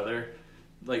with each other,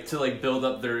 like to like build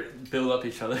up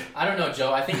each other? I don't know,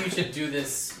 Joe. I think you should do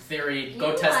this theory.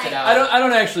 Go You test like- it out. I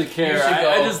don't actually care. You should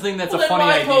I go- just think that's well, a funny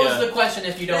then why idea. pose the question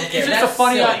if you don't care? It's just That's a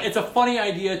funny. silly. It's a funny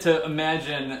idea to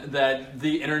imagine that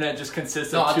the internet just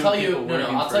consists No, of I'll two tell you. people No,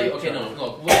 working I'll for tell you. each Okay, other. no,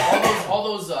 look. All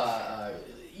those.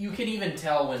 You can even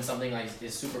tell when something like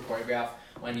is super choreographed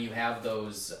when you have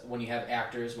those. When you have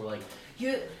actors who are like,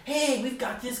 hey, we've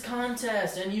got this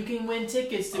contest and you can win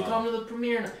tickets to come to the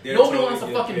premiere. They're Nobody totally wants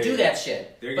to fucking getting do paid. that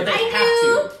shit, They're but they getting have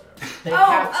to. They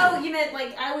have to. Oh, you meant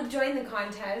like I would join the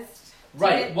contest.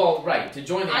 Right. Well, right. To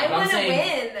join the. I but I'm want to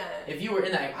saying, win. if you were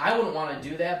in that, I wouldn't want to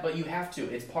do that, but you have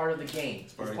to. It's part of the game.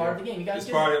 It's part of the game. You gotta It's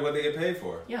do part it. of what they get paid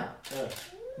for. Yeah. Yeah.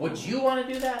 Would you want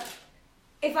to do that?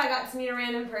 If I got to meet a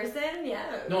random person, yeah.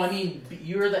 No, I mean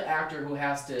you're the actor who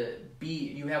has to be.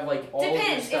 You have like all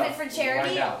Depends. of your Is stuff it for charity?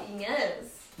 lined out. Yes.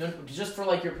 No, just for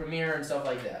like your premiere and stuff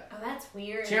like that. Oh, that's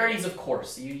weird. Charities, of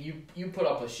course. You put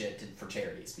up with shit for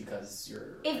charities because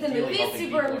you're. If the ideally movie is helping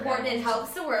super people important and around.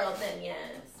 helps the world, then yes.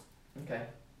 Okay.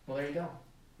 Well, there you go.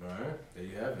 All right, there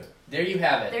you have it. There you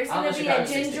have it. There's On gonna the be a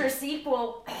Chicago Ginger 60.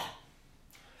 sequel.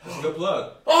 That's a good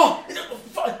plug. Oh,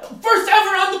 first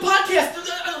ever on the podcast.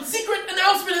 A secret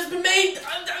announcement has been made.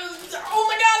 Oh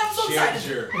my god, I'm so excited.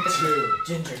 Ginger 2.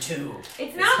 Ginger 2.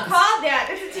 It's not called that.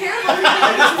 It's a terrible We're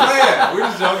name. just playing. We're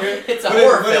just joking. It's a What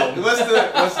horror what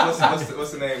film.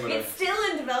 What's the name of it? It's still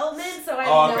in development, so I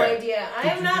Oh, have no okay. idea. I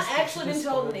have not actually been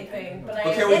told anything, but I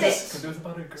Okay, did we it. just. It was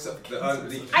about a girl. So,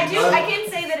 I do. I can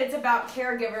say that it's about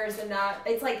caregivers and not.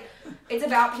 It's like it's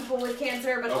about people with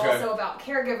cancer, but Okay. also about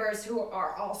caregivers who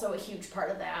are also a huge part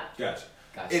of that. Gotcha.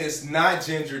 Gotcha. It is not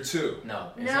Ginger 2.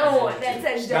 No. it's No, not Ginger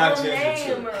that's a not dumb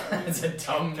Ginger name. 2. It's a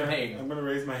dumb name. I'm gonna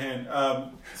raise my hand.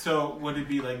 So would it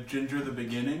be like Ginger the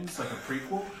Beginnings, like a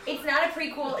prequel? It's not a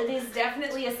prequel. It is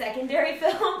definitely a secondary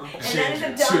film, and that is a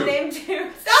Ginger dumb 2. name too.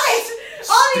 Stop it!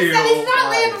 All these stuff is not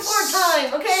Land Before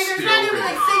Time. Okay, there's not Still even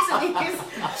like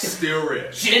 6 of these. Still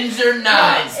rich. Ginger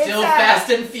 9, It's, still uh, Fast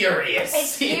and Furious.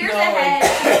 It's You years know, like-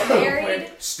 ahead. She's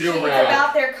married. Still It's rich.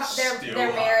 about their Still their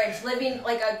hot. marriage, living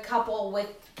like a couple with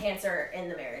cancer in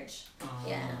the marriage.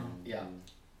 Yeah. Yeah.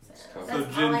 So, So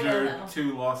that's all I know, Ginger though.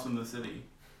 2 Lost in the City.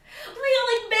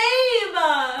 Really, babe.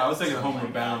 I was thinking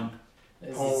Homeward Bound.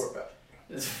 This Homeward-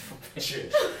 is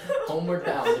Shit. Homeward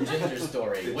Bound, the Ginger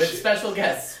story, with special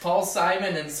guests Paul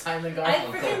Simon and Simon I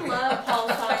Garfunkel. freaking love Paul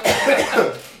Simon.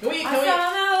 Can we? I saw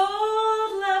my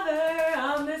old lover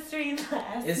on the street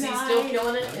last Is he night. still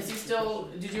killing it? Is he still?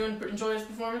 Did you enjoy his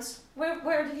performance?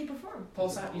 Where did he perform? Paul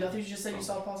Simon. I think you just said you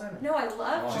saw Paul Simon. No, I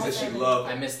love She Paul She said she Simon.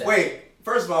 loved. I missed that. Wait,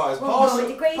 first of all, is We're Paul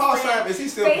going to Graceland. Paul Simon? Is he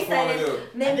still performing? Graceland.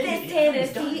 Dude? Memphis, I think he's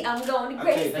Tennessee. I'm going to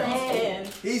Okay, Graceland.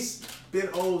 He's been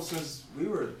old since we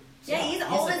were. Yeah, he's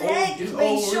He's old like as old- heck, he's but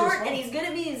he's old short as and fuck. he's good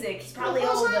at music. He's probably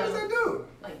Paul old Simon's though. that dude.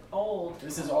 Like old.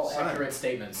 This is all Simon. accurate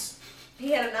statements.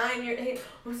 He had a 9-year. He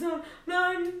was a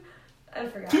 9. I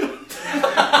forgot.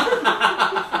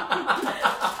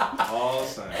 All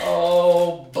Simon.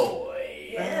 Oh boy.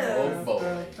 Yeah. Oh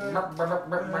boy.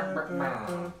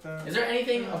 Is there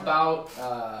anything about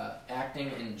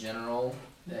acting in general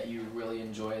that you really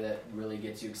enjoy that really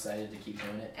gets you excited to keep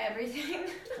doing it? Everything.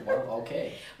 Well,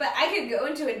 okay. But I could go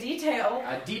into a detail.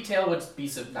 A detail would be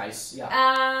so nice. Yeah.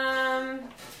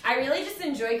 I really just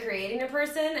enjoy creating a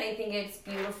person. I think it's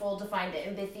beautiful to find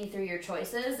empathy through your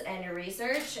choices and your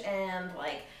research, and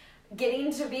like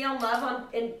getting to be in love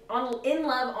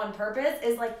on purpose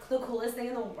is like the coolest thing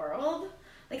in the world.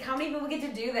 Like how many people get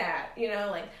to do that? You know,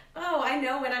 like, oh, I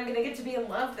know when I'm gonna get to be in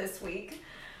love this week.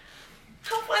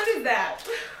 How fun is that?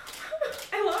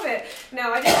 I love it.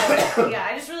 No,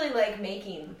 I just really like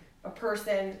making a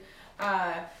person,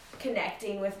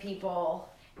 connecting with people.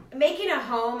 Making a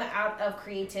home out of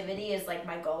creativity is like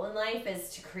my goal in life, is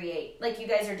to create, like you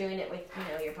guys are doing it with, you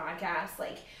know, your podcast.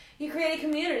 Like you create a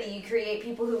community, you create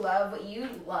people who love what you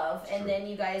love, and then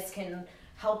you guys can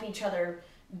help each other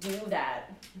do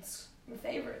that. It's my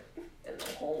favorite.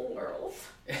 homegirls.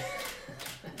 It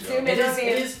Zoom in on me.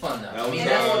 is fun though. That I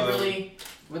mean,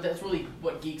 was, that's really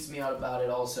what geeks me out about it.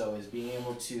 Also, is being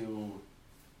able to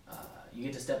you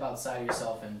get to step outside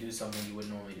yourself and do something you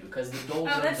wouldn't normally do because the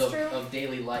doldrums that's true. of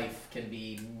daily life can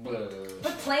be But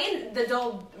playing the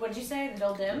what'd you say? The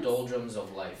doldrums? doldrums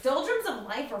of life. Doldrums of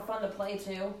life are fun to play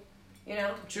too. You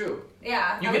know? True.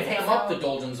 Yeah. You I can would say ham up so. the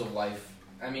doldrums of life.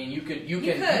 I mean, you can could.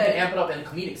 amp it up in a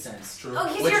comedic sense. True. Oh,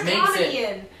 he's Which your makes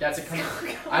comedian. That's a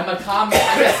I'm a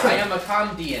yes, I am a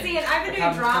comedian. See, and I've been A doing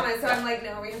com- drama, so I'm like,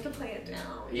 no, we have to play it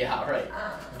down. Yeah, right.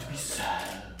 Uh, To be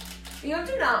sad. you have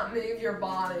to not move your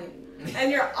body,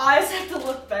 and your eyes have to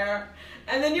look there,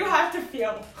 and then you have to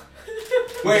feel.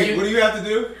 Wait, what do you have to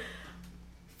do?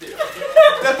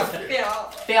 Feel.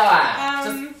 Feel it.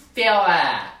 Just feel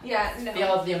it. Yeah, no.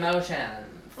 Feel the emotion.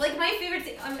 Like my favorite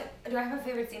scene. Do I have a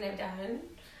favorite scene I've done?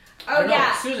 I Oh don't know.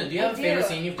 yeah. Susan, do you I have a favorite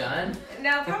scene you've done?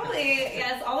 No, probably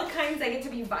yes. All the kinds I get to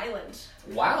be violent.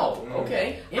 Wow.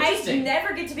 Okay. I Interesting.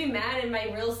 never get to be mad in my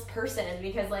real person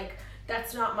because like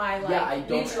that's not my like yeah, I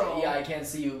don't. neutral. Yeah, I can't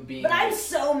see you being. But I'm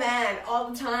so mad all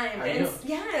the time. Are and you?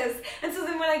 Yes. And so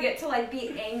then when I get to like be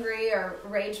angry or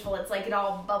rageful, it's like it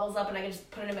all bubbles up and I can just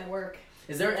put it in my work.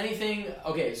 Is there anything?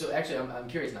 Okay, so actually, I'm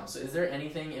curious now. So, is there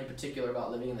anything in particular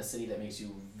about living in the city that makes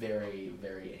you very,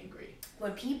 very angry?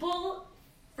 When people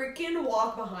freaking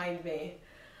walk behind me,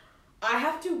 I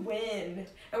have to win.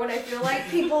 And when I feel like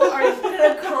people are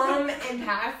gonna come and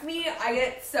pass me, I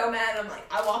get so mad. I'm like,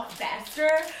 I walk faster.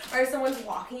 Or if someone's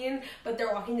walking, but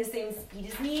they're walking the same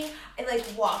speed as me, I like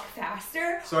walk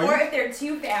faster. So are or you- if they're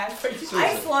too fast, So-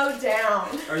 I slow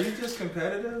down. Are you just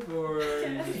competitive, or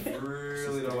you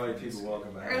really don't like people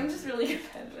walking I'm behind? just really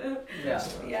competitive. Yeah.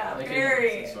 Yeah, Like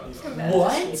very That's fine. competitive.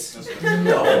 What? That's fine.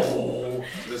 No.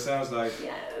 This sounds like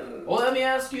Yeah. Well, let me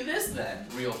ask you this then,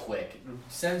 real quick.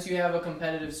 Since you have a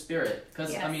competitive spirit, because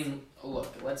I Yes. mean,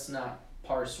 look, let's not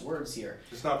parse words here.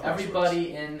 it's not.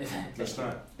 Everybody in It's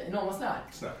not. No, it's not.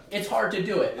 It's not. It's hard to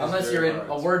do it It's unless very you're in hard.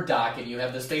 a Word doc and you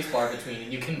have the space bar between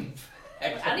and you can. I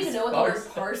don't even know what the word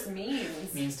parse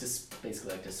means. means to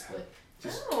basically like to split.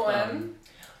 Oh,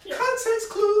 Context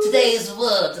clues. Today's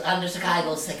word under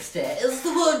Chicago 60 is the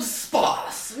word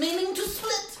sparse, meaning to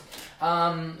split.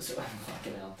 So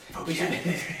fucking hell. We should.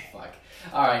 Fuck.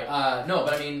 All right. No,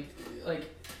 but I mean, like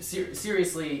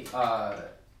seriously,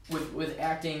 with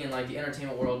acting and like the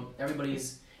entertainment world,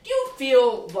 everybody's. Do you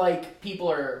feel like people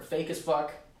are fake as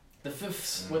fuck? The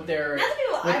fifths with their Not the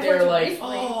people with I've their worked with like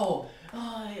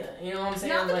recently. yeah, you know what I'm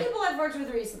saying? Not the Like, people I've worked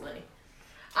with recently.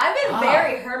 I've been Ah.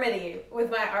 very hermity with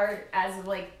my art as of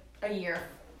like a year.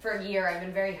 For a year, I've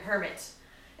been very hermit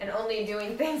and only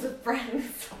doing things with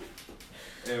friends.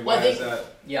 And Well, why I is think- that?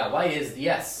 yeah. Why is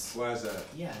yes? Why is that?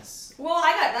 Yes. Well,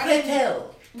 I Pray mean,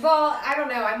 tell. well, I don't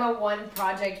know. I'm a one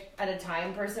project at a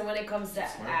time person when it comes to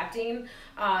Smart. acting,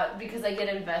 because I get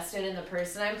invested in the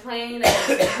person I'm playing. And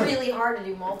it's really hard to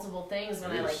do multiple things when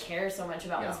I like care so much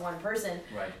about Yeah. this one person.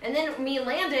 Right. And then me and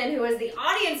Landon, who was the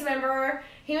audience member,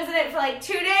 he was in it for like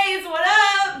 2 days. What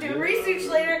up? Do research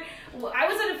later. Well, I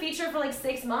was in a feature for like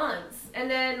 6 months,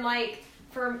 and then like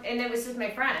and it was just my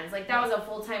friends. Like that was a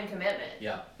full-time commitment.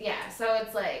 Yeah. Yeah. So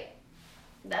it's like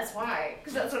that's why,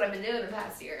 because that's what I've been doing the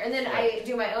past year. And then Right. I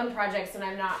do my own projects when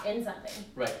I'm not in something.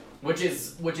 Right. Which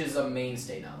is a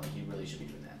mainstay now. Like you really should be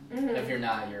doing that. Mhm. If you're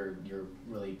not, you're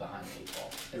really behind the eight ball.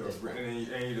 at You're, this point.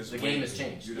 and you just The waiting. game has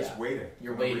changed, You're just yeah. waiting.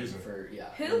 You're for no waiting reason. for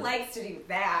Who likes to do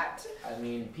that? I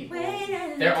mean, people.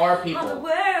 Waiting There are on the people.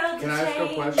 world Can to I ask a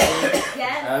change. question?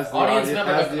 Yes. As the Audience audi-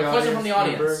 member. as A the question from the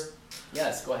audience audience. member,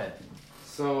 Yes. Go ahead.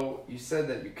 So you said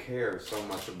that you care so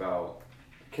much about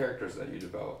characters that you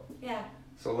develop. Yeah.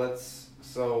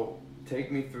 So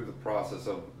take me through the process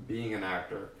of being an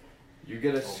actor. You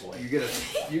get a Oh, boy.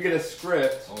 you get a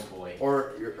script, Oh boy.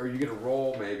 or you get a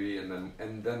role maybe,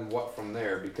 and then what from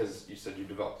there? Because you said you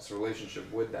developed this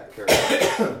relationship with that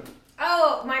character.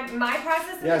 Oh, my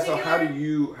process in Yeah. So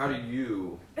particular? how do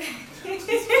you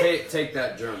take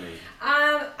that journey?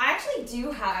 I actually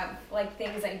do have like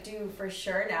things I do for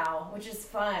sure now, which is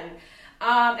fun.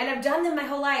 And I've done them my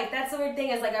whole life. That's the weird thing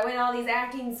is like I went to all these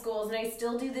acting schools and I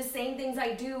still do the same things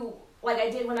I do like I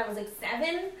did when I was like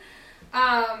 7.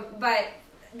 But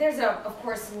there's of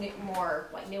course more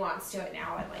like nuance to it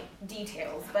now and like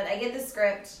details. But I get the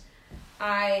script,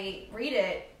 I read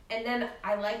it, and then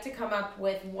I like to come up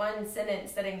with one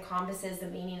sentence that encompasses the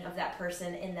meaning of that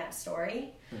person in that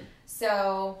story.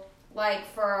 So, like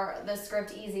for the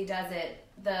script Easy Does It,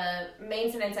 the main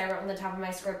sentence I wrote on the top of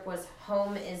my script was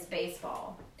home is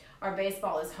baseball. Or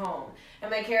baseball is home.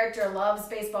 And my character loves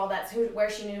baseball. That's where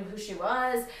she knew who she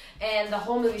was. And the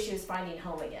whole movie she was finding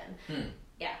home again.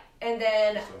 Yeah. And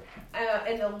then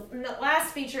in the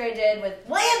last feature I did with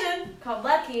Landon called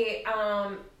Lucky,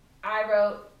 I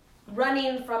wrote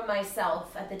running from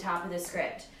myself at the top of the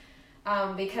script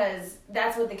because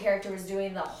that's what the character was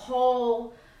doing the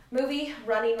whole movie,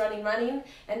 running,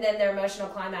 and then their emotional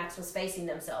climax was facing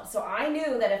themselves. So I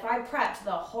knew that if I prepped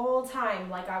the whole time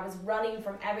like I was running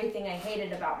from everything I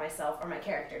hated about myself, or my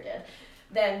character did,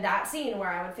 then that scene where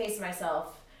I would face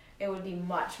myself, it would be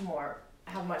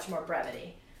have much more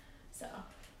brevity. So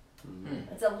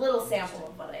it's a little sample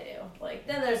of what I do. Like,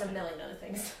 then there's a million other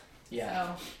things.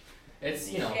 Yeah. So, It's,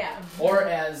 you know, yeah. or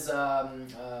as,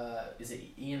 is it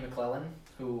Ian McClellan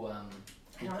who I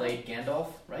don't played Gandalf,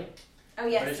 right? Oh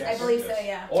yes, British I accent? believe so.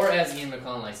 Yeah. Or as Ian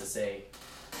McClellan likes to say,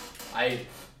 I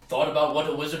thought about what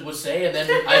a wizard would say, and then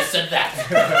I said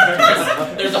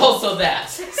that. there's also that.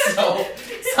 So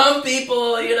some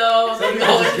people, you know, they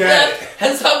go like that,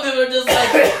 and some people are just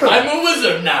like, I'm a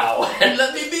wizard now, and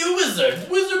let me be a wizard.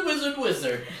 Wizard.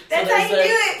 That's so how you do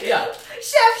it. Yeah.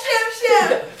 Chef.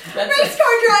 That's Race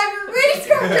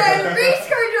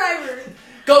car driver.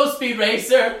 Go Speed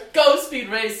Racer. Go Speed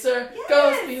Racer. Go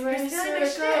Yes, Speed you're Racer. stealing my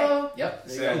Go. Yep.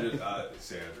 there you go.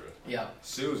 Sandra. Yeah.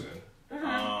 Susan.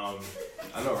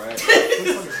 Mm-hmm. I know, right?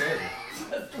 Who's fucking Sandra?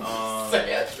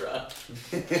 Sandra.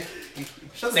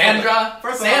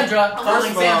 Sandra.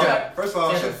 Calling Sandra. First of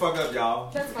all, Sandra. shut the fuck up,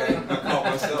 y'all. That's Okay? fine. I called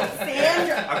myself.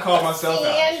 Sandra. I called myself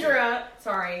out. Sandra.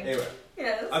 Sorry. Anyway,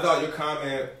 Yes. I thought your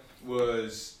comment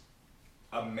was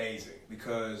amazing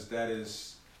because that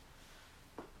is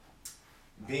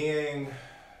being,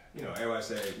 you know, everybody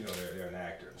say, you know, they're an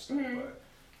actor and stuff, but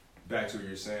back to what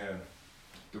you're saying,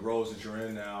 the roles that you're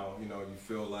in now, you know, you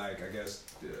feel like, I guess,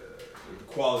 the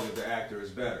quality of the actor is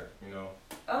better, you know.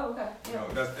 Oh, okay. You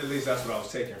know, at least that's what I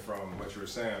was taking from what you were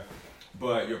saying.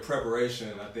 But your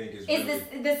preparation, I think, is really, this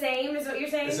the same as what you're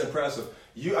saying? it's impressive.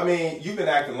 I mean, you've been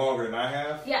acting longer than I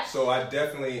have. Yeah. So I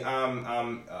definitely,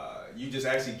 you just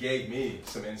actually gave me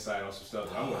some insight on some stuff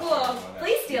that I'm going to Cool. on that.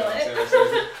 Please steal what I'm it.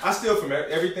 saying? I steal from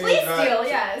everything. Please that steal,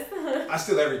 yes. I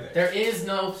steal everything. There is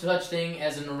no such thing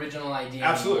as an original idea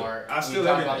Absolutely. anymore. I We steal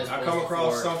talked about everything. this I come once across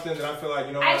before. something that I feel like,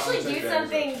 you know I what, I'm actually gonna take do that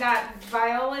something that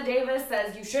Viola Davis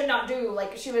says you should not do.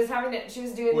 Like, she was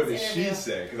doing What did this she interview.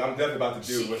 say? Because I'm definitely about to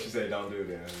do what she said don't do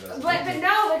then. But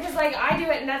no, because like I do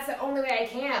it, and that's the only way I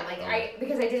can. Like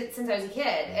because I did it since I was a kid,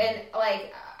 and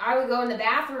like I would go in the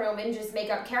bathroom and just make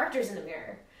up characters in the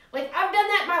mirror. Like I've done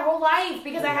that my whole life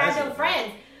because I had no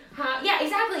friends. Yeah,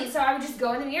 exactly. So I would just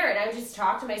go in the mirror and I would just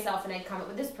talk to myself, and I'd come up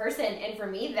with this person, and for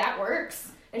me that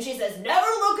works. And she says, never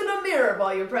look in a mirror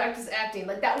while you practice acting.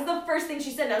 Like that was the first thing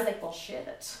she said, and I was like, well,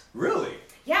 shit. Really?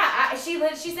 Yeah, she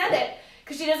said that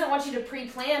because she doesn't want you to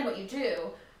pre-plan what you do.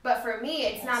 But for me,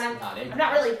 it's not. I'm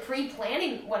not really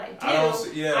pre-planning what I do. I don't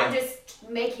see, yeah. I'm just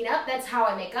making up. That's how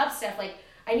I make up stuff. Like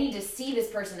I need to see this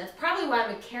person. That's probably why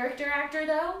I'm a character actor,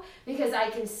 though, because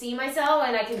I can see myself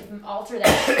and I can alter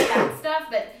that stuff.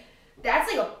 But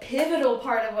that's like a pivotal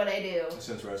part of what I do. That's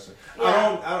interesting.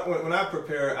 Yeah. When I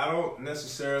prepare, I don't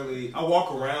necessarily. I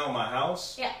walk around my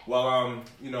house. Yeah. While I'm,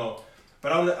 you know.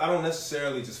 But I don't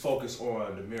necessarily just focus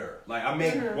on the mirror. Like I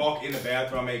may walk in the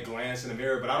bathroom, I may glance in the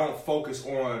mirror, but I don't focus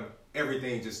on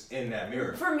everything just in that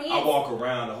mirror. For me, I walk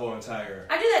around the whole entire.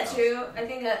 I do that too. I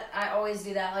think that I always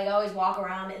do that. Like I always walk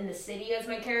around in the city as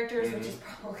my characters, which is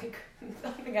probably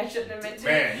something I shouldn't have mentioned.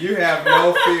 Man, you have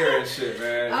no fear and shit,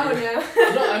 man. Oh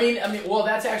no. No, I mean, well,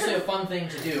 that's actually a fun thing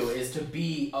to do is to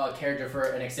be a character for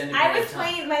an extended period I was of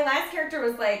time. playing. My last character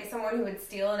was like someone who would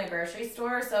steal in a grocery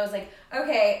store. So I was like,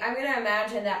 okay, I'm gonna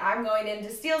imagine that I'm going in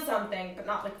to steal something, but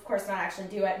not like, of course, not actually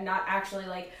do it, not actually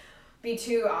like be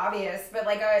too obvious. But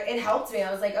like, it helped me.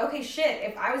 I was like, okay, shit.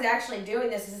 If I was actually doing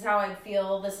this, this is how I'd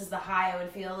feel. This is the high I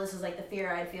would feel. This is like the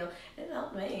fear I'd feel. It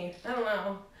helped me. I don't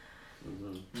know.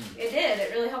 It did.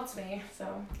 It really helped me. So.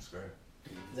 That's great.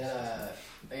 Yeah.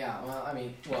 Well, I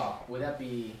mean, would that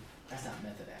be? That's not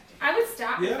method acting. I would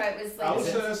stop Yeah. if I was like. I would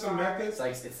say too that's some far. methods. It's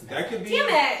like it's That could be. Damn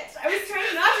it! I was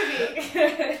trying not to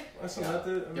be. That's some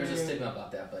method. I There's a mean, stigma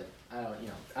about that, but I don't. You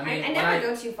know, I mean, I when never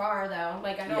go too far though.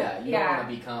 Like I don't. Yeah, you don't want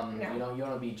to become. No. You don't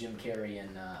want to be Jim Carrey in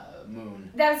Moon.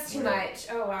 That was too Where- much.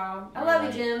 Oh wow. I Where, love you,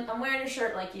 like- Jim. I'm wearing a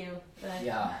shirt like you. But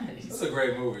Yeah. It's a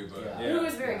great movie, but Yeah. yeah. It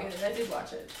was very Yeah. good. I did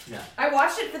watch it. Yeah. I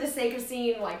watched it for the sake of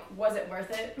seeing like, was it worth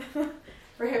it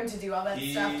for him to do all that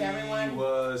stuff to everyone? He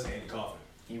was Andy Kaufman.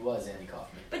 He was Andy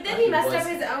Kaufman. But then he messed was- up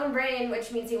his own brain,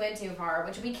 which means he went too far,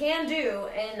 which we can do,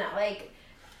 and like,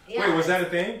 yeah. Wait, was that a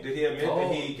thing? Did he admit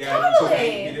that he got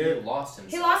Totally. He He did. lost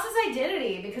himself. He lost his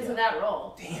identity because of that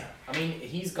role. Damn. I mean,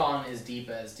 he's gone as deep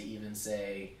as to even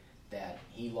say that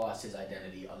he lost his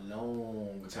identity a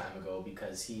long time ago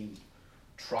because he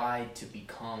tried to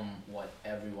become what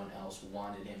everyone else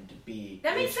wanted him to be.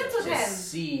 That makes sense with to him.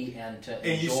 see and to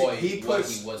And you enjoy see, he what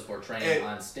puts- he was portraying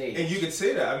on stage. And you could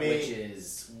see that. I mean, which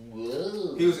is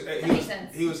whoa.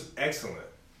 he was excellent.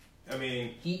 I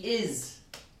mean, he is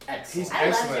excellent. he's I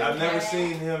love excellent. Jim I've never Carrey.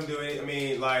 seen him do any. I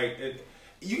mean, like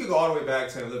you could go all the way back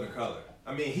to In Living Color.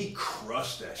 I mean, he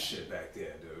crushed that shit back then,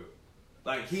 dude.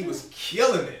 Like he was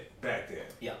killing it back then.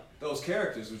 Yeah. Those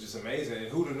characters were just amazing, and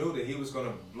who'd have knew that he was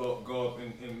gonna go up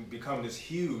and become this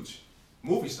huge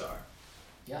movie star?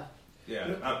 Yeah.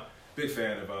 Yeah, I'm a big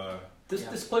fan of.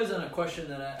 This plays on a question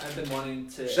that I've been wanting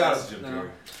to Shout out ask to Jim now. Carrey.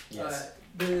 Yes.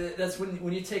 That's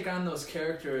when you take on those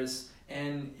characters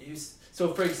and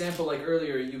so for example, like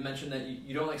earlier you mentioned that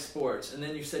you don't like sports, and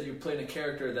then you said you're playing a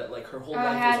character that like her whole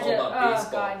life was all about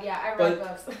baseball. God, yeah, I read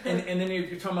books. and then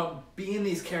you're talking about being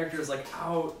these characters like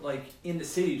out like in the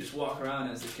city, just walk around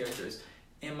as the characters.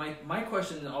 And my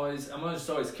question I'm just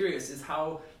always curious is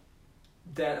how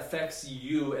that affects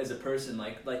you as a person.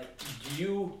 Like do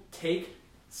you take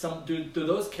do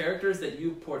those characters that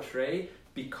you portray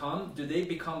do they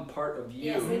become part of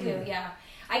you? Yes, they do. Yeah,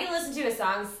 I can listen to a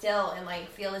song still and like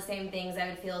feel the same things I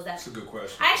would feel as that. That's a good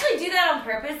question. I actually do that on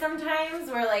purpose sometimes,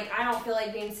 where like I don't feel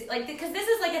like being like because this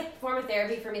is like a form of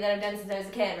therapy for me that I've done since I was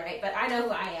a kid, right? But I know who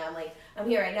I am. Like I'm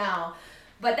here right now,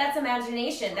 but that's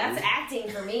imagination. That's acting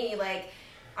for me. Like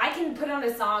I can put on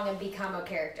a song and become a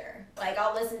character. Like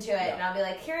I'll listen to it and I'll be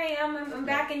like, here I am. I'm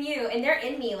back in you, and they're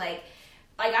in me. Like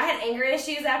I had anger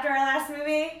issues after our last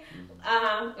movie.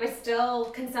 We're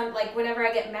still like whenever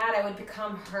I get mad, I would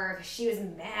become her. She was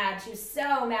mad. She was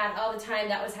so mad all the time.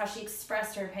 That was how she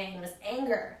expressed her pain, was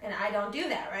anger, and I don't do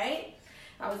that, right?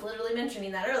 I was literally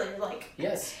mentioning that earlier, like.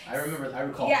 Yes, I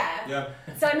recall. Yeah.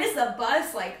 So I missed the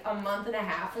bus like a month and a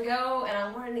half ago, and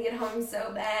I wanted to get home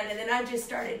so bad, and then I just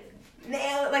started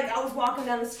like I was walking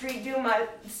down the street doing my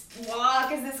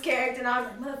walk as this character, and I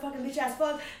was like, motherfucking bitch ass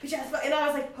fuck, and I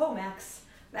was like, oh Max,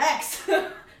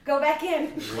 go back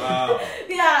in. Wow.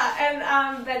 Yeah,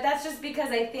 and but that's just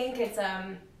because I think it's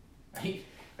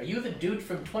Are you the dude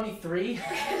from 23?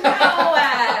 no.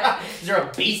 Is there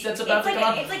a beast that's about to come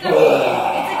on? It's like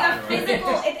a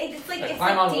physical. It's like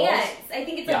climb on walls? dance. I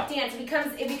think it's like dance.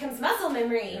 It becomes muscle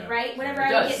memory, right? Whenever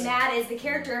I would get mad as the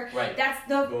character, that's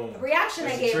the reaction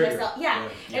I gave myself. Yeah.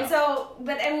 And so,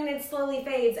 but I mean, it slowly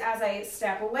fades as I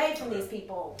step away from these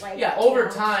people. Like over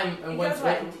time, and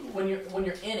when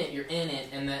you're in it,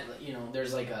 and that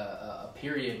there's like a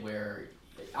period where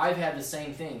I've had the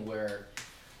same thing where.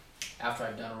 After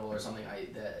I've done a role or something,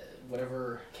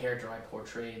 whatever character I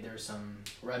portrayed, there's some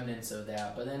remnants of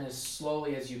that. But then as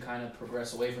slowly as you kind of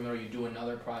progress away from it, or you do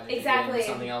another project, you get into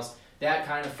something else, that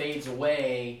kind of fades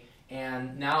away.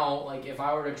 And now, like if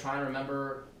I were to try and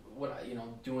remember what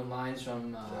doing lines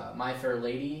from My Fair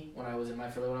Lady when I was in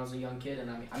My Fair Lady when I was a young kid, and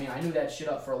I mean I knew that shit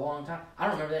up for a long time. I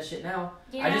don't remember that shit now.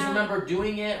 Yeah. I just remember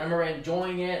doing it. I remember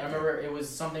enjoying it. I remember it was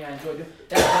something I enjoyed doing.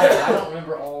 That's why I don't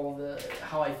remember all the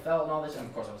how I felt and all this. And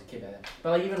of course I was a kid back then.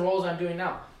 But like even roles I'm doing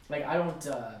now, like I don't.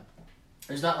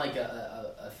 There's not like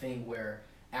a thing where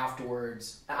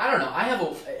afterwards. I don't know. I have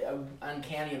a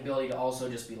uncanny ability to also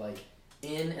just be like.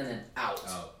 In and then out.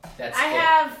 That's I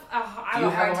have a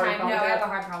hard time. No, I have a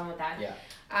hard problem with that. Yeah.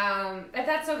 But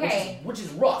that's okay. Which is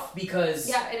rough because.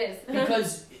 Yeah, it is.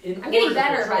 Because I'm getting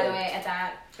better, by the way, at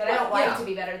that. But I don't like to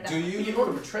be better at that. Do you? In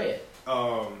order to portray it.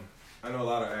 I know a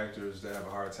lot of actors that have a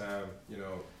hard time,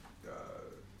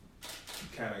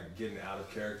 kind of getting out of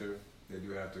character. They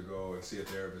do have to go and see a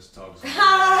therapist, talk to someone.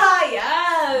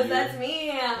 Yes, that's me.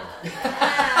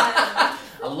 Yeah.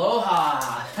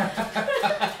 Aloha.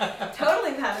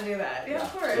 Totally know how to do that. Yeah,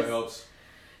 of course. So it helps.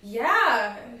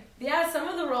 Yeah. Yeah, some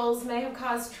of the roles may have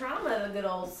caused trauma to good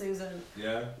old Susan.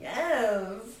 Yeah?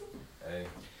 Yes. Hey.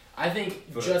 I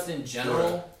think just in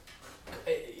general,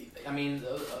 I mean,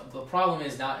 the problem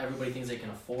is not everybody thinks they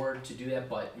can afford to do that,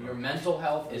 but your mental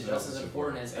health is just as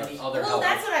important as any other health. Well,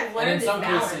 that's what I've learned. And in some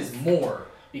balance. cases, more.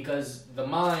 Because the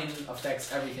mind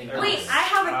affects everything else. Wait, I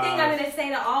have a thing I'm going to say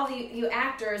to all you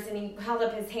actors, and he held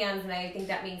up his hands, and I think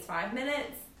that means 5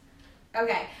 minutes.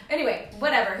 Okay. Anyway,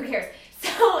 whatever. Who cares?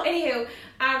 So, anywho,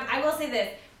 I will say this.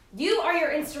 You are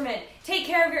your instrument. Take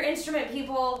care of your instrument,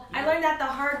 people. I learned that the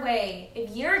hard way.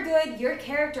 If you're good, your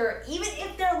character, even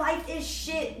if their life is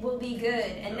shit, will be good.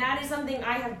 And that is something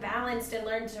I have balanced and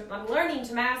I'm learning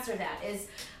to master that is...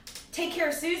 Take care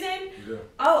of Susan.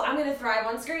 Oh, I'm gonna thrive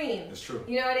on screen. That's true.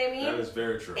 You know what I mean? That is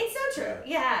very true. It's so true.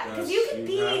 Yeah, because you can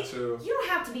be. You don't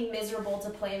have to be miserable to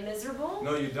play miserable.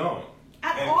 No, you don't.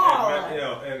 At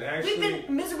all. And actually, we've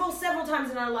been miserable several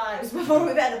times in our lives before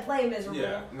we've had to play miserable.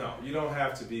 Yeah. No, you don't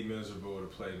have to be miserable to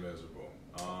play miserable.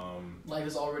 Life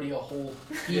is already a whole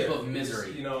heap of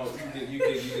misery. You know,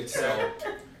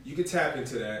 you could tap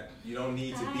into that. You don't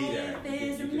need to be that. Life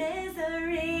is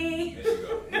misery. There you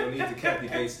go. You don't need to Kathy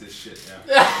Bates this shit now.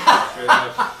 Straight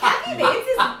up. Kathy Bates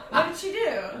is. What did she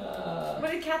do?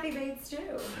 What did Kathy Bates do?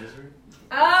 Misery?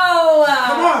 Oh!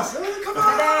 Come on, son, come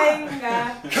on!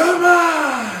 Dang. Come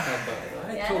on!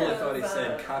 I totally thought he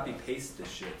said copy paste this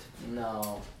shit.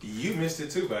 No. You missed it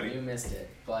too, buddy. You missed it.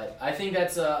 But I think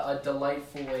that's a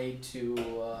delightful way to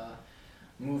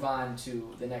move on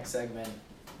to the next segment.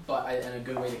 And a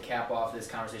good way to cap off this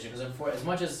conversation. Because as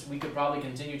much as we could probably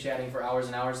continue chatting for hours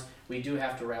and hours, we do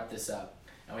have to wrap this up.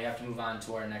 And we have to move on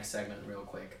to our next segment real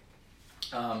quick.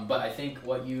 But I think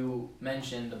what you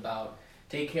mentioned about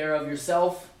take care of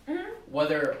yourself,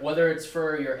 whether it's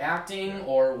for your acting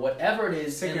or whatever it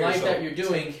is in life that you're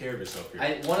doing. Take care of yourself.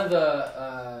 I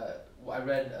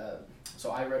read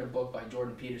a book by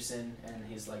Jordan Peterson, and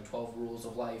he's like 12 Rules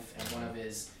of Life, and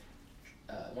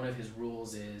one of his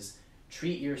rules is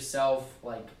treat yourself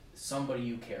like somebody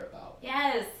you care about.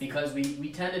 Yes. Because we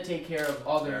tend to take care of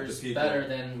others better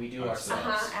than we do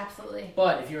ourselves. Absolutely.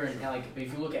 But if you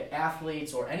look at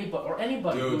athletes or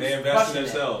anybody, dude, they invest in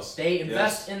themselves. They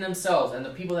invest in themselves, and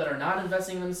the people that are not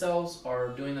investing in themselves are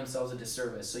doing themselves a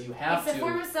disservice. So you have It's a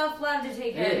form of self-love to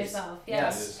take care of yourself.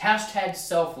 Yes. Hashtag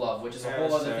self-love, which is a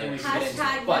whole other thing we can get into.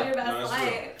 Hashtag live your best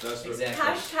life. That's exactly.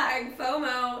 Hashtag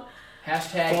FOMO.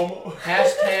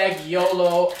 Hashtag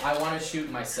YOLO. I want to shoot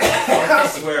myself. I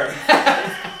swear.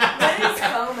 What is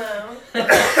FOMO?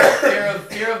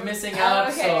 Fear of missing out.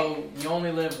 Okay. So you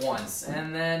only live once.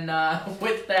 And then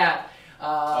with that,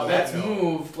 let's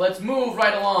move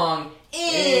right along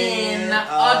in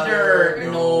other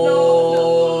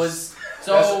news.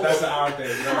 So that's our thing.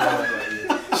 You don't know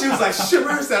that. She was like,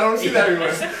 shivers. I don't see that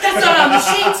everywhere. That's not on the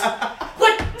sheet.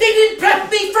 What? They didn't prep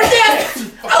me for that.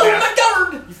 Oh my god.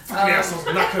 Assholes,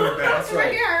 we're not coming back. That's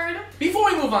right. Before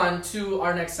we move on to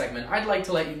our next segment, I'd like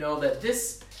to let you know that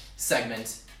this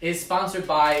segment is sponsored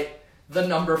by the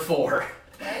number 4.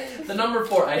 The number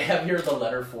 4. I have here the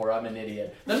letter 4. I'm an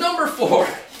idiot. The number 4.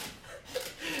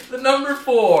 The number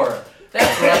 4.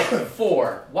 That's right,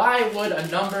 4. Why would a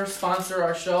number sponsor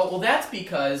our show? Well, that's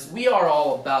because we are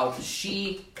all about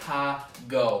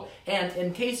Chicago. And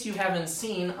in case you haven't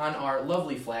seen on our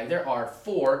lovely flag, there are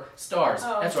 4 stars.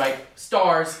 Oh. That's right,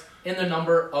 stars in the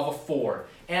number of a 4.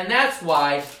 And that's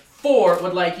why 4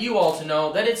 would like you all to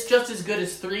know that it's just as good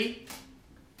as 3.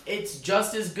 It's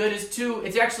just as good as 2.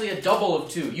 It's actually a double of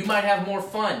 2. You might have more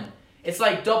fun. It's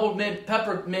like double mint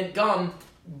peppermint gum,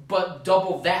 but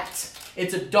double that.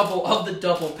 It's a double of the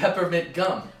double peppermint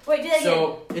gum. Wait, did I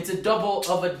So it's a double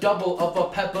of a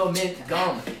peppermint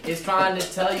gum. It's trying to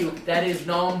tell you that is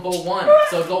number 1.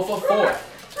 So go for 4.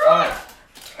 Alright.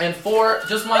 And 4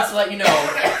 just wants to let you know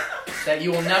that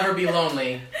you will never be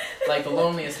lonely, like the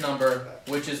loneliest number,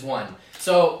 which is 1.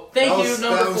 So thank you,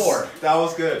 number 4. That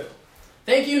was good.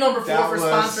 Thank you, number 4, That for was-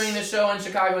 sponsoring the show in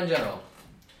Chicago in general.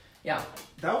 Yeah.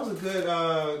 That was a good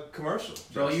commercial.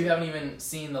 Bro, you haven't even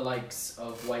seen the likes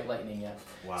of White Lightning yet.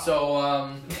 Wow. So,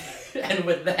 and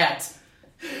with that,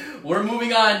 we're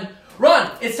moving on.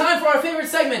 Ron, it's time for our favorite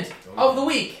segment of the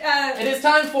week. It is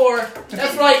time for,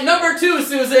 that's right, number 2,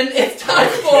 Susan. It's time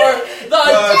for the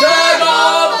Jag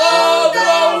of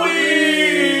the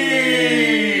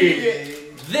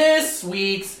Week. This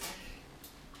week's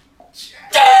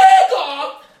Jag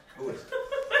Off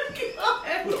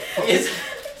is...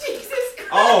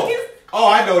 Oh,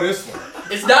 I know this one.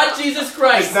 It's not Jesus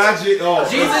Christ. It's not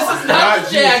Jesus is not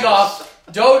the jag off.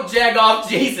 Don't jag off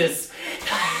Jesus.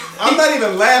 I'm not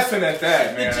even laughing at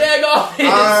that, man. The jag off is...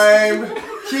 I'm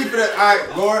keeping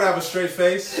it. Lord, I have a straight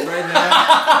face right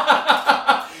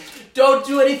now. Don't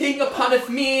do anything upon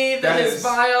me that is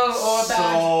vile or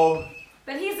bad. So,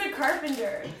 But he's a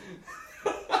carpenter.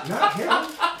 not him.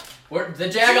 The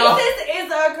jag off. Jesus is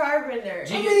a carpenter.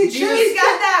 Jesus He's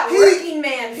got that working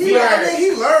man. He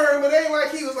learned, but it ain't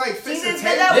like he was like fixing Jesus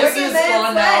got that This working is man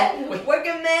fun sweat. now.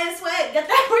 Working man sweat.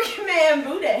 Got that working man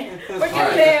booty. Working All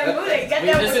right. man booty. Got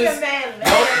that This working is- man.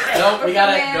 Nope, we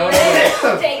gotta- no.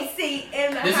 JC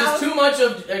in the This house. is too much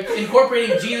of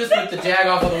incorporating Jesus with the jag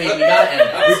off of the week. We gotta end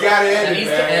it. We gotta end That it,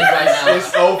 needs man. to end right now.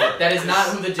 It's over. That is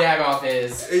not who the jag off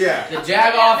is. Yeah. The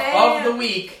jag off of the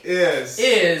week is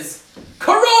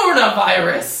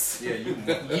coronavirus. Yeah, you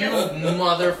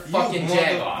motherfucking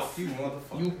jag off. You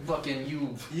motherfucker. You fucking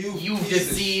you piece of-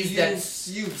 disease that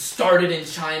you started in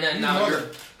China and you now mother- you're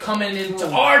coming into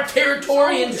our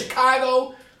territory in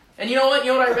Chicago. And you know what?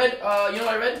 You know what I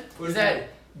read? What Is is that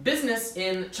business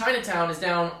in Chinatown is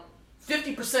down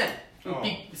 50% Oh.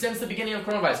 since the beginning of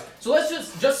coronavirus. So let's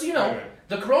just so you know, Right.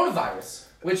 the coronavirus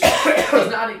which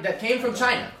that came from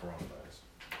China.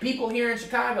 Coronavirus. People here in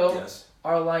Chicago Yes.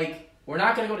 are like, we're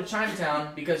not going to go to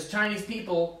Chinatown because Chinese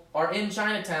people are in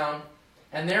Chinatown,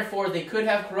 and therefore they could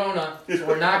have corona, so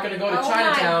we're not going to go to Oh my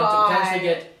Chinatown to God. potentially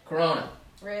get corona.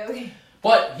 Really?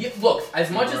 But look, as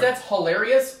much as that's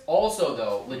hilarious, also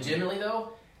though, legitimately though,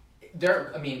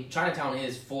 Chinatown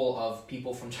is full of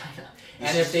people from China.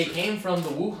 And if they came from the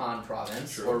Wuhan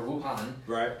province, True. or Wuhan,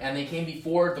 Right. and they came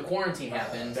before the quarantine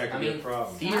happened, That could be a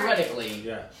problem. theoretically,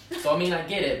 Yeah. so I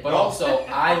get it, but Oh. also,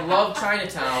 I love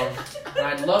Chinatown, and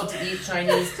I'd love to eat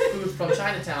Chinese food from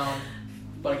Chinatown,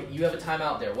 but you have a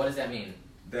timeout there. What does that mean?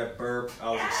 That burp,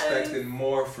 I was expecting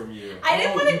more from you. I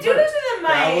didn't Oh, want to you do it burped. to the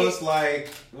mic. That was like,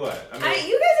 what? I mean,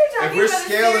 You guys are if talking we're about a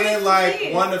scaling serious it like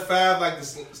disease. 1 to 5, like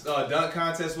the dunk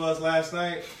contest was last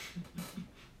night,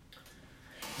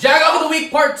 Jag Off of the Week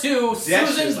Part 2, That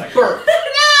Susan's shit's like- burp. No!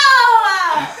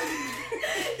 No!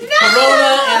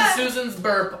 Corona and Susan's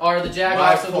burp are the Jag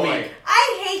my Offs of the point. Week.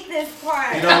 I hate this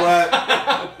part. You know what?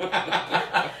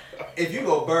 If you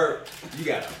go burp, you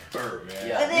gotta burp, man.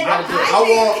 Yeah. But then You gotta do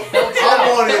it.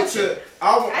 I want it to.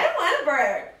 I don't want to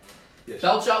burp.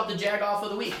 Belch out the Jag Off of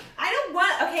the Week. I don't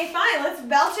want. Okay, fine. Let's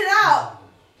belch it out.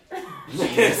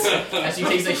 Jesus. As she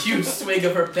takes a huge swig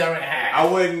of her berry. I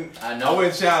wouldn't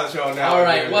challenge you on that. All one,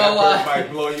 right, man. well, that burp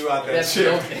might blow you out that That's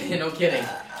shit. no kidding.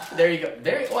 There you go.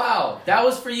 Wow. That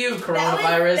was for you,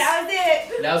 coronavirus. That was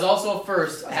it. That was also a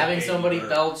first, having a somebody burp.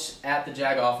 belch at the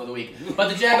Jag Off of the Week. But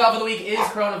the Jag Off of the Week is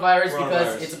coronavirus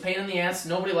because Coronavirus. it's a pain in the ass.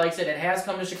 Nobody likes it. It has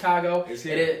come to Chicago. It's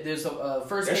here. There's a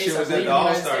first That case shit I was believe, at the in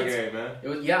United All-Star States. game, man. It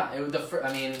was, yeah, it was the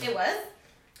I mean, It was.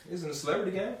 Isn't it a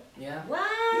celebrity game? yeah,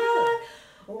 What?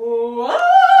 What?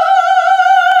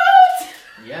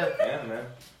 yeah, Yeah, man.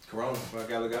 It's Corona. I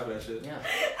gotta look out for that shit. yeah.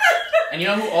 And you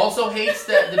know who also hates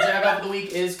that the Jag Off of the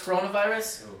Week is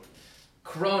coronavirus? Who?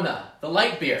 Corona, the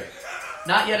light beer.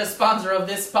 Not yet a sponsor of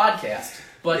this podcast,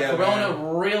 but Yeah, Corona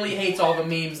man. really hates all the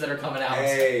memes that are coming out.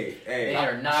 Hey, They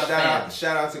are not a fan.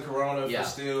 Shout out to Corona Yeah. for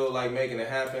still like making it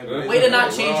happen. but Way it's to not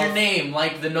been change rough. your name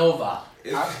like the Nova.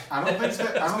 It's, I don't think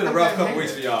that. I it's don't been a think rough they couple hate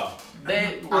weeks it. for y'all.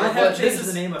 They, Well, they but have this changed is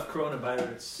the name of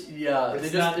coronavirus. yeah.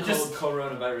 It's They not just called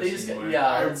coronavirus they just anymore. yeah.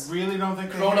 I It's really don't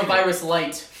think they hate it. coronavirus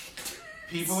light.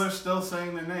 People are still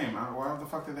saying the name. Why the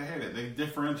fuck do they hate it? They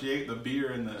differentiate the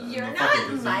beer and the. You're and the not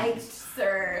fucking mic'd, disease.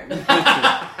 sir.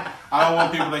 I don't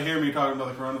want people to hear me talking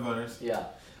about the coronavirus. Yeah.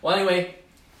 Well, anyway,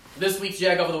 this week's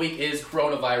Jag Off of the Week is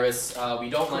coronavirus. We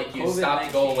don't like you. Stop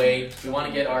to go away. We want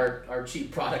to get our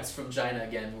cheap products from China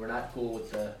again. We're not cool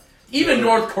with the. Even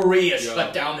North Korea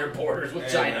shut down their borders with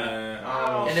Hey, China. man, I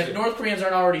don't know And if shit. North Koreans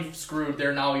aren't already screwed,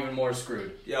 they're now even more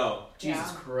screwed. Yo, Jesus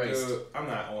Yeah. Christ. dude, I'm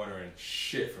not ordering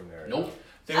shit from there. Nope.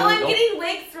 They Oh, I'm Nope. getting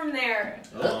wigs from there.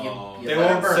 Oh. You They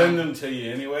better won't burn send them. them to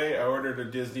you anyway. I ordered a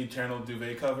Disney Channel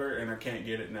duvet cover and I can't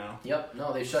get it now. Yep.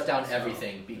 No, they shut down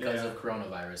everything because Yeah. of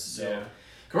coronavirus. So, Yeah.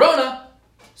 Corona.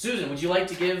 Susan, would you like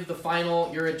to give the final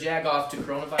 "You're a Jag Off" to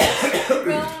coronavirus?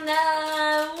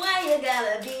 Corona, why you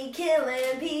gotta be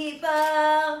killing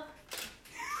people?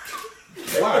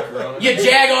 Why, Corona? You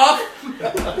Jag Off.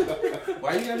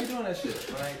 Why you gotta be doing that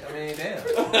shit? Like, I mean, damn.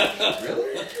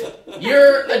 Really?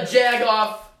 You're a Jag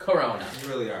Off, Corona. You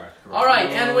really are. Corona. All right,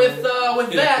 and with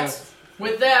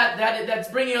that's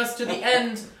bringing us to the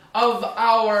end of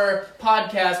our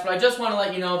podcast. But I just want to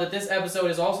let you know that this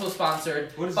episode is also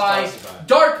sponsored What is it by sponsored by?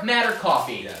 Dark Matter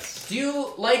Coffee. Yes. Do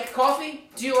you like coffee?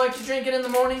 Do you like to drink it in the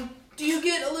morning? Do you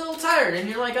get a little tired and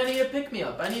you're like, I need a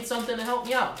pick-me-up. I need something to help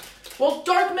me out. Well,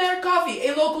 Dark Matter Coffee,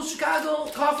 a local Chicago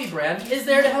coffee brand, is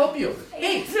there to help you.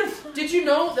 Hey, did you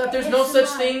know that there's no such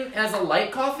thing as a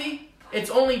light coffee? It's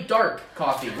only dark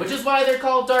coffee, which is why they're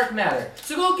called Dark Matter.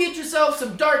 So go get yourself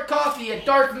some dark coffee at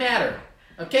Dark Matter.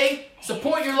 Okay?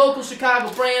 Support your local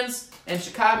Chicago brands and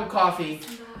Chicago coffee.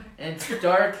 And it's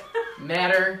Dark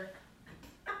Matter.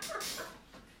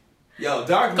 Yo,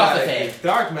 Dark Coffee. Matter.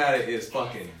 Dark Matter is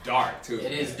fucking dark too.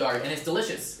 It is dark and it's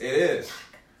delicious. It is.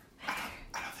 I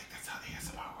don't think that's how the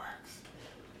ASMR works.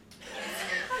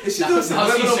 Is she Now- doing some now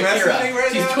little she's messaging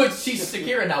right now? She's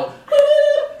Shakira now.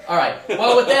 All right.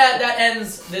 Well, with that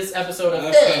ends this episode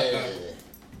of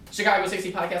Chicago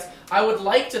 60 Podcast. I would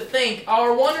like to thank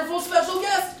our wonderful special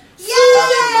guest,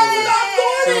 Susan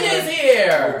Gordon is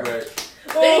here. Oh, great.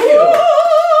 Thank you.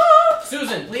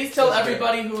 Susan, please tell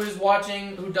everybody who is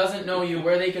watching, who doesn't know you,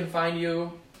 where they can find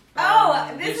you.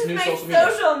 Oh, this This is new my social media.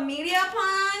 social media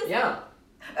plug. Yeah.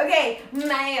 Okay,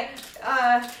 my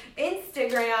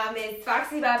Instagram is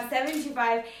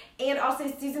FoxyBob725 and also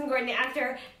Susan Gordon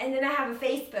Actor. And then I have a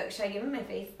Facebook. Should I give him my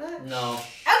Facebook? No. Okay,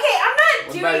 I'm not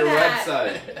What doing about your that.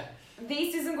 website?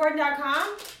 TheSusanGordon.com.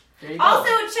 There you go. Also,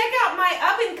 check out my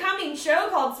up-and-coming show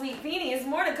called Sweet Feenies.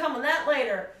 More to come on that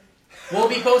later. We'll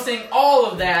be posting all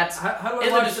of that How do I in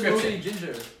the watch the description. movie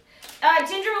Ginger?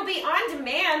 Ginger will be on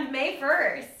demand May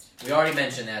 1st. We already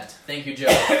mentioned that. Thank you, Joe.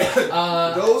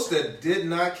 Those that did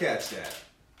not catch that.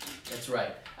 That's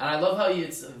right. And I love how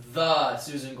it's the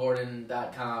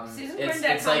SusanGordon.com. SusanGordon.com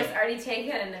It's like, is already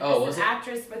taken. Oh, There's was an it?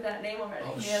 actress with that name already.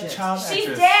 oh, Yeah. shit. Child She's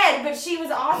actress. dead, but she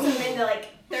was awesome in the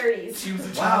 30s. She was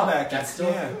a child actress. That's still-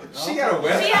 yeah. She got a She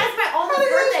website. has my almost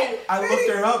birthday. I looked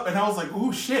her up and I was like,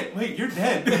 ooh, shit, wait, you're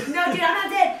dead. No, dude, I'm not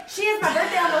dead. She has my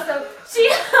birthday almost. So she,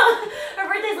 her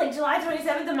birthday's like July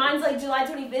 27th, and mine's like July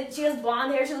 25th. She has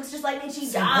blonde hair. She looks just like me.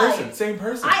 She died. Same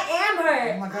person. I am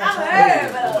her. Oh my God, I'm child her,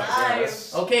 actress. but Oh my God, alive.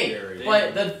 that's Okay, scary.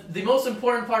 but the most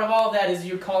important part of all of that is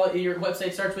your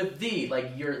website starts with the,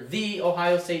 like you're the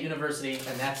Ohio State University,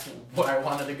 and that's what I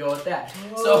wanted to go with that.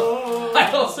 So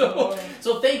I also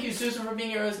thank you, Susan, for being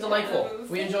here. It was delightful. Yes,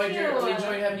 We enjoyed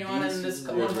having you on in this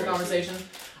wonderful conversation.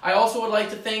 I also would like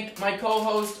to thank my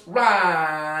co-host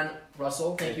Ron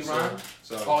Russell. Thank you, Ron.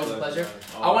 So, Always a pleasure. man.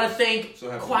 I want to thank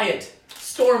So happy. Quiet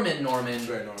Stormin Norman,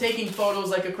 Very Norman. taking photos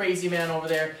like a crazy man over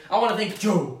there. I want to thank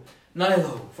Joe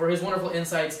Nilo for his wonderful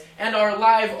insights, and our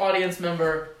live audience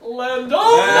member, Landon.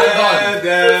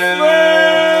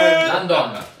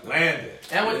 Landon.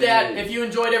 And with that, if you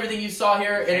enjoyed everything you saw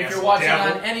here, and if you're watching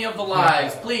on any of the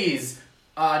lives, please,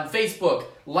 on Facebook,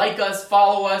 like us,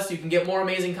 follow us. You can get more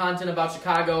amazing content about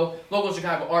Chicago, local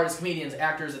Chicago artists, comedians,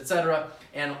 actors, etc.,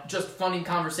 and just funny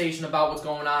conversation about what's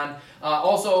going on.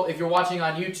 Also, if you're watching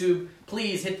on YouTube,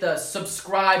 please hit the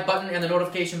subscribe button and the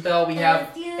notification bell. We have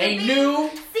a new...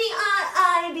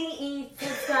 CRIBE,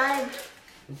 subscribe.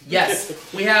 Yes,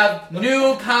 we have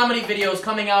new comedy videos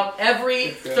coming out every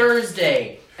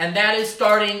Thursday, and that is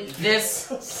starting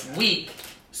this week.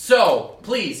 So,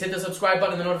 please hit the subscribe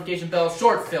button and the notification bell.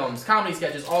 Short films, comedy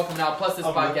sketches, all coming out, plus this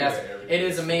podcast. It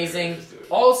is amazing.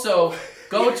 Also,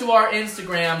 go to our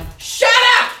Instagram. Shut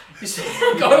up!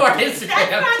 Go to our Instagram.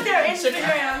 That's not their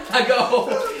Instagram.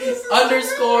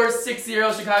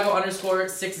 Chicago_60,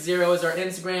 Chicago_60 is our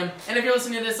Instagram. And if you're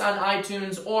listening to this on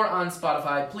iTunes or on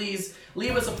Spotify, please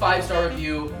leave us a 5-star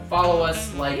review. Follow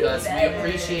us, like us. We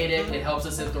appreciate it. It helps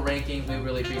us hit the rankings. We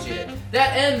really appreciate it.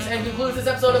 That ends and concludes this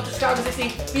episode of Chicago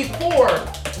 60. Before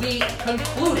we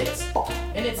conclude it,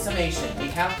 in its summation, we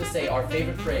have to say our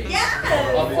favorite phrase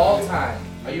of all time.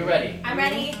 Are you ready? I'm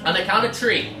ready. On the count of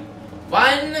 3.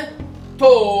 1,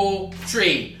 2,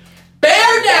 3.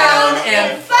 Bear down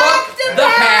and fuck the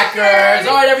Packers.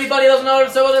 All right, everybody, let's know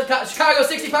episode of the Chicago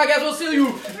 60 podcast. We'll see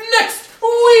you next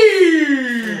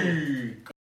week.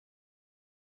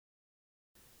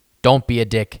 Don't be a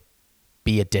dick.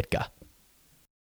 Be a Ditka.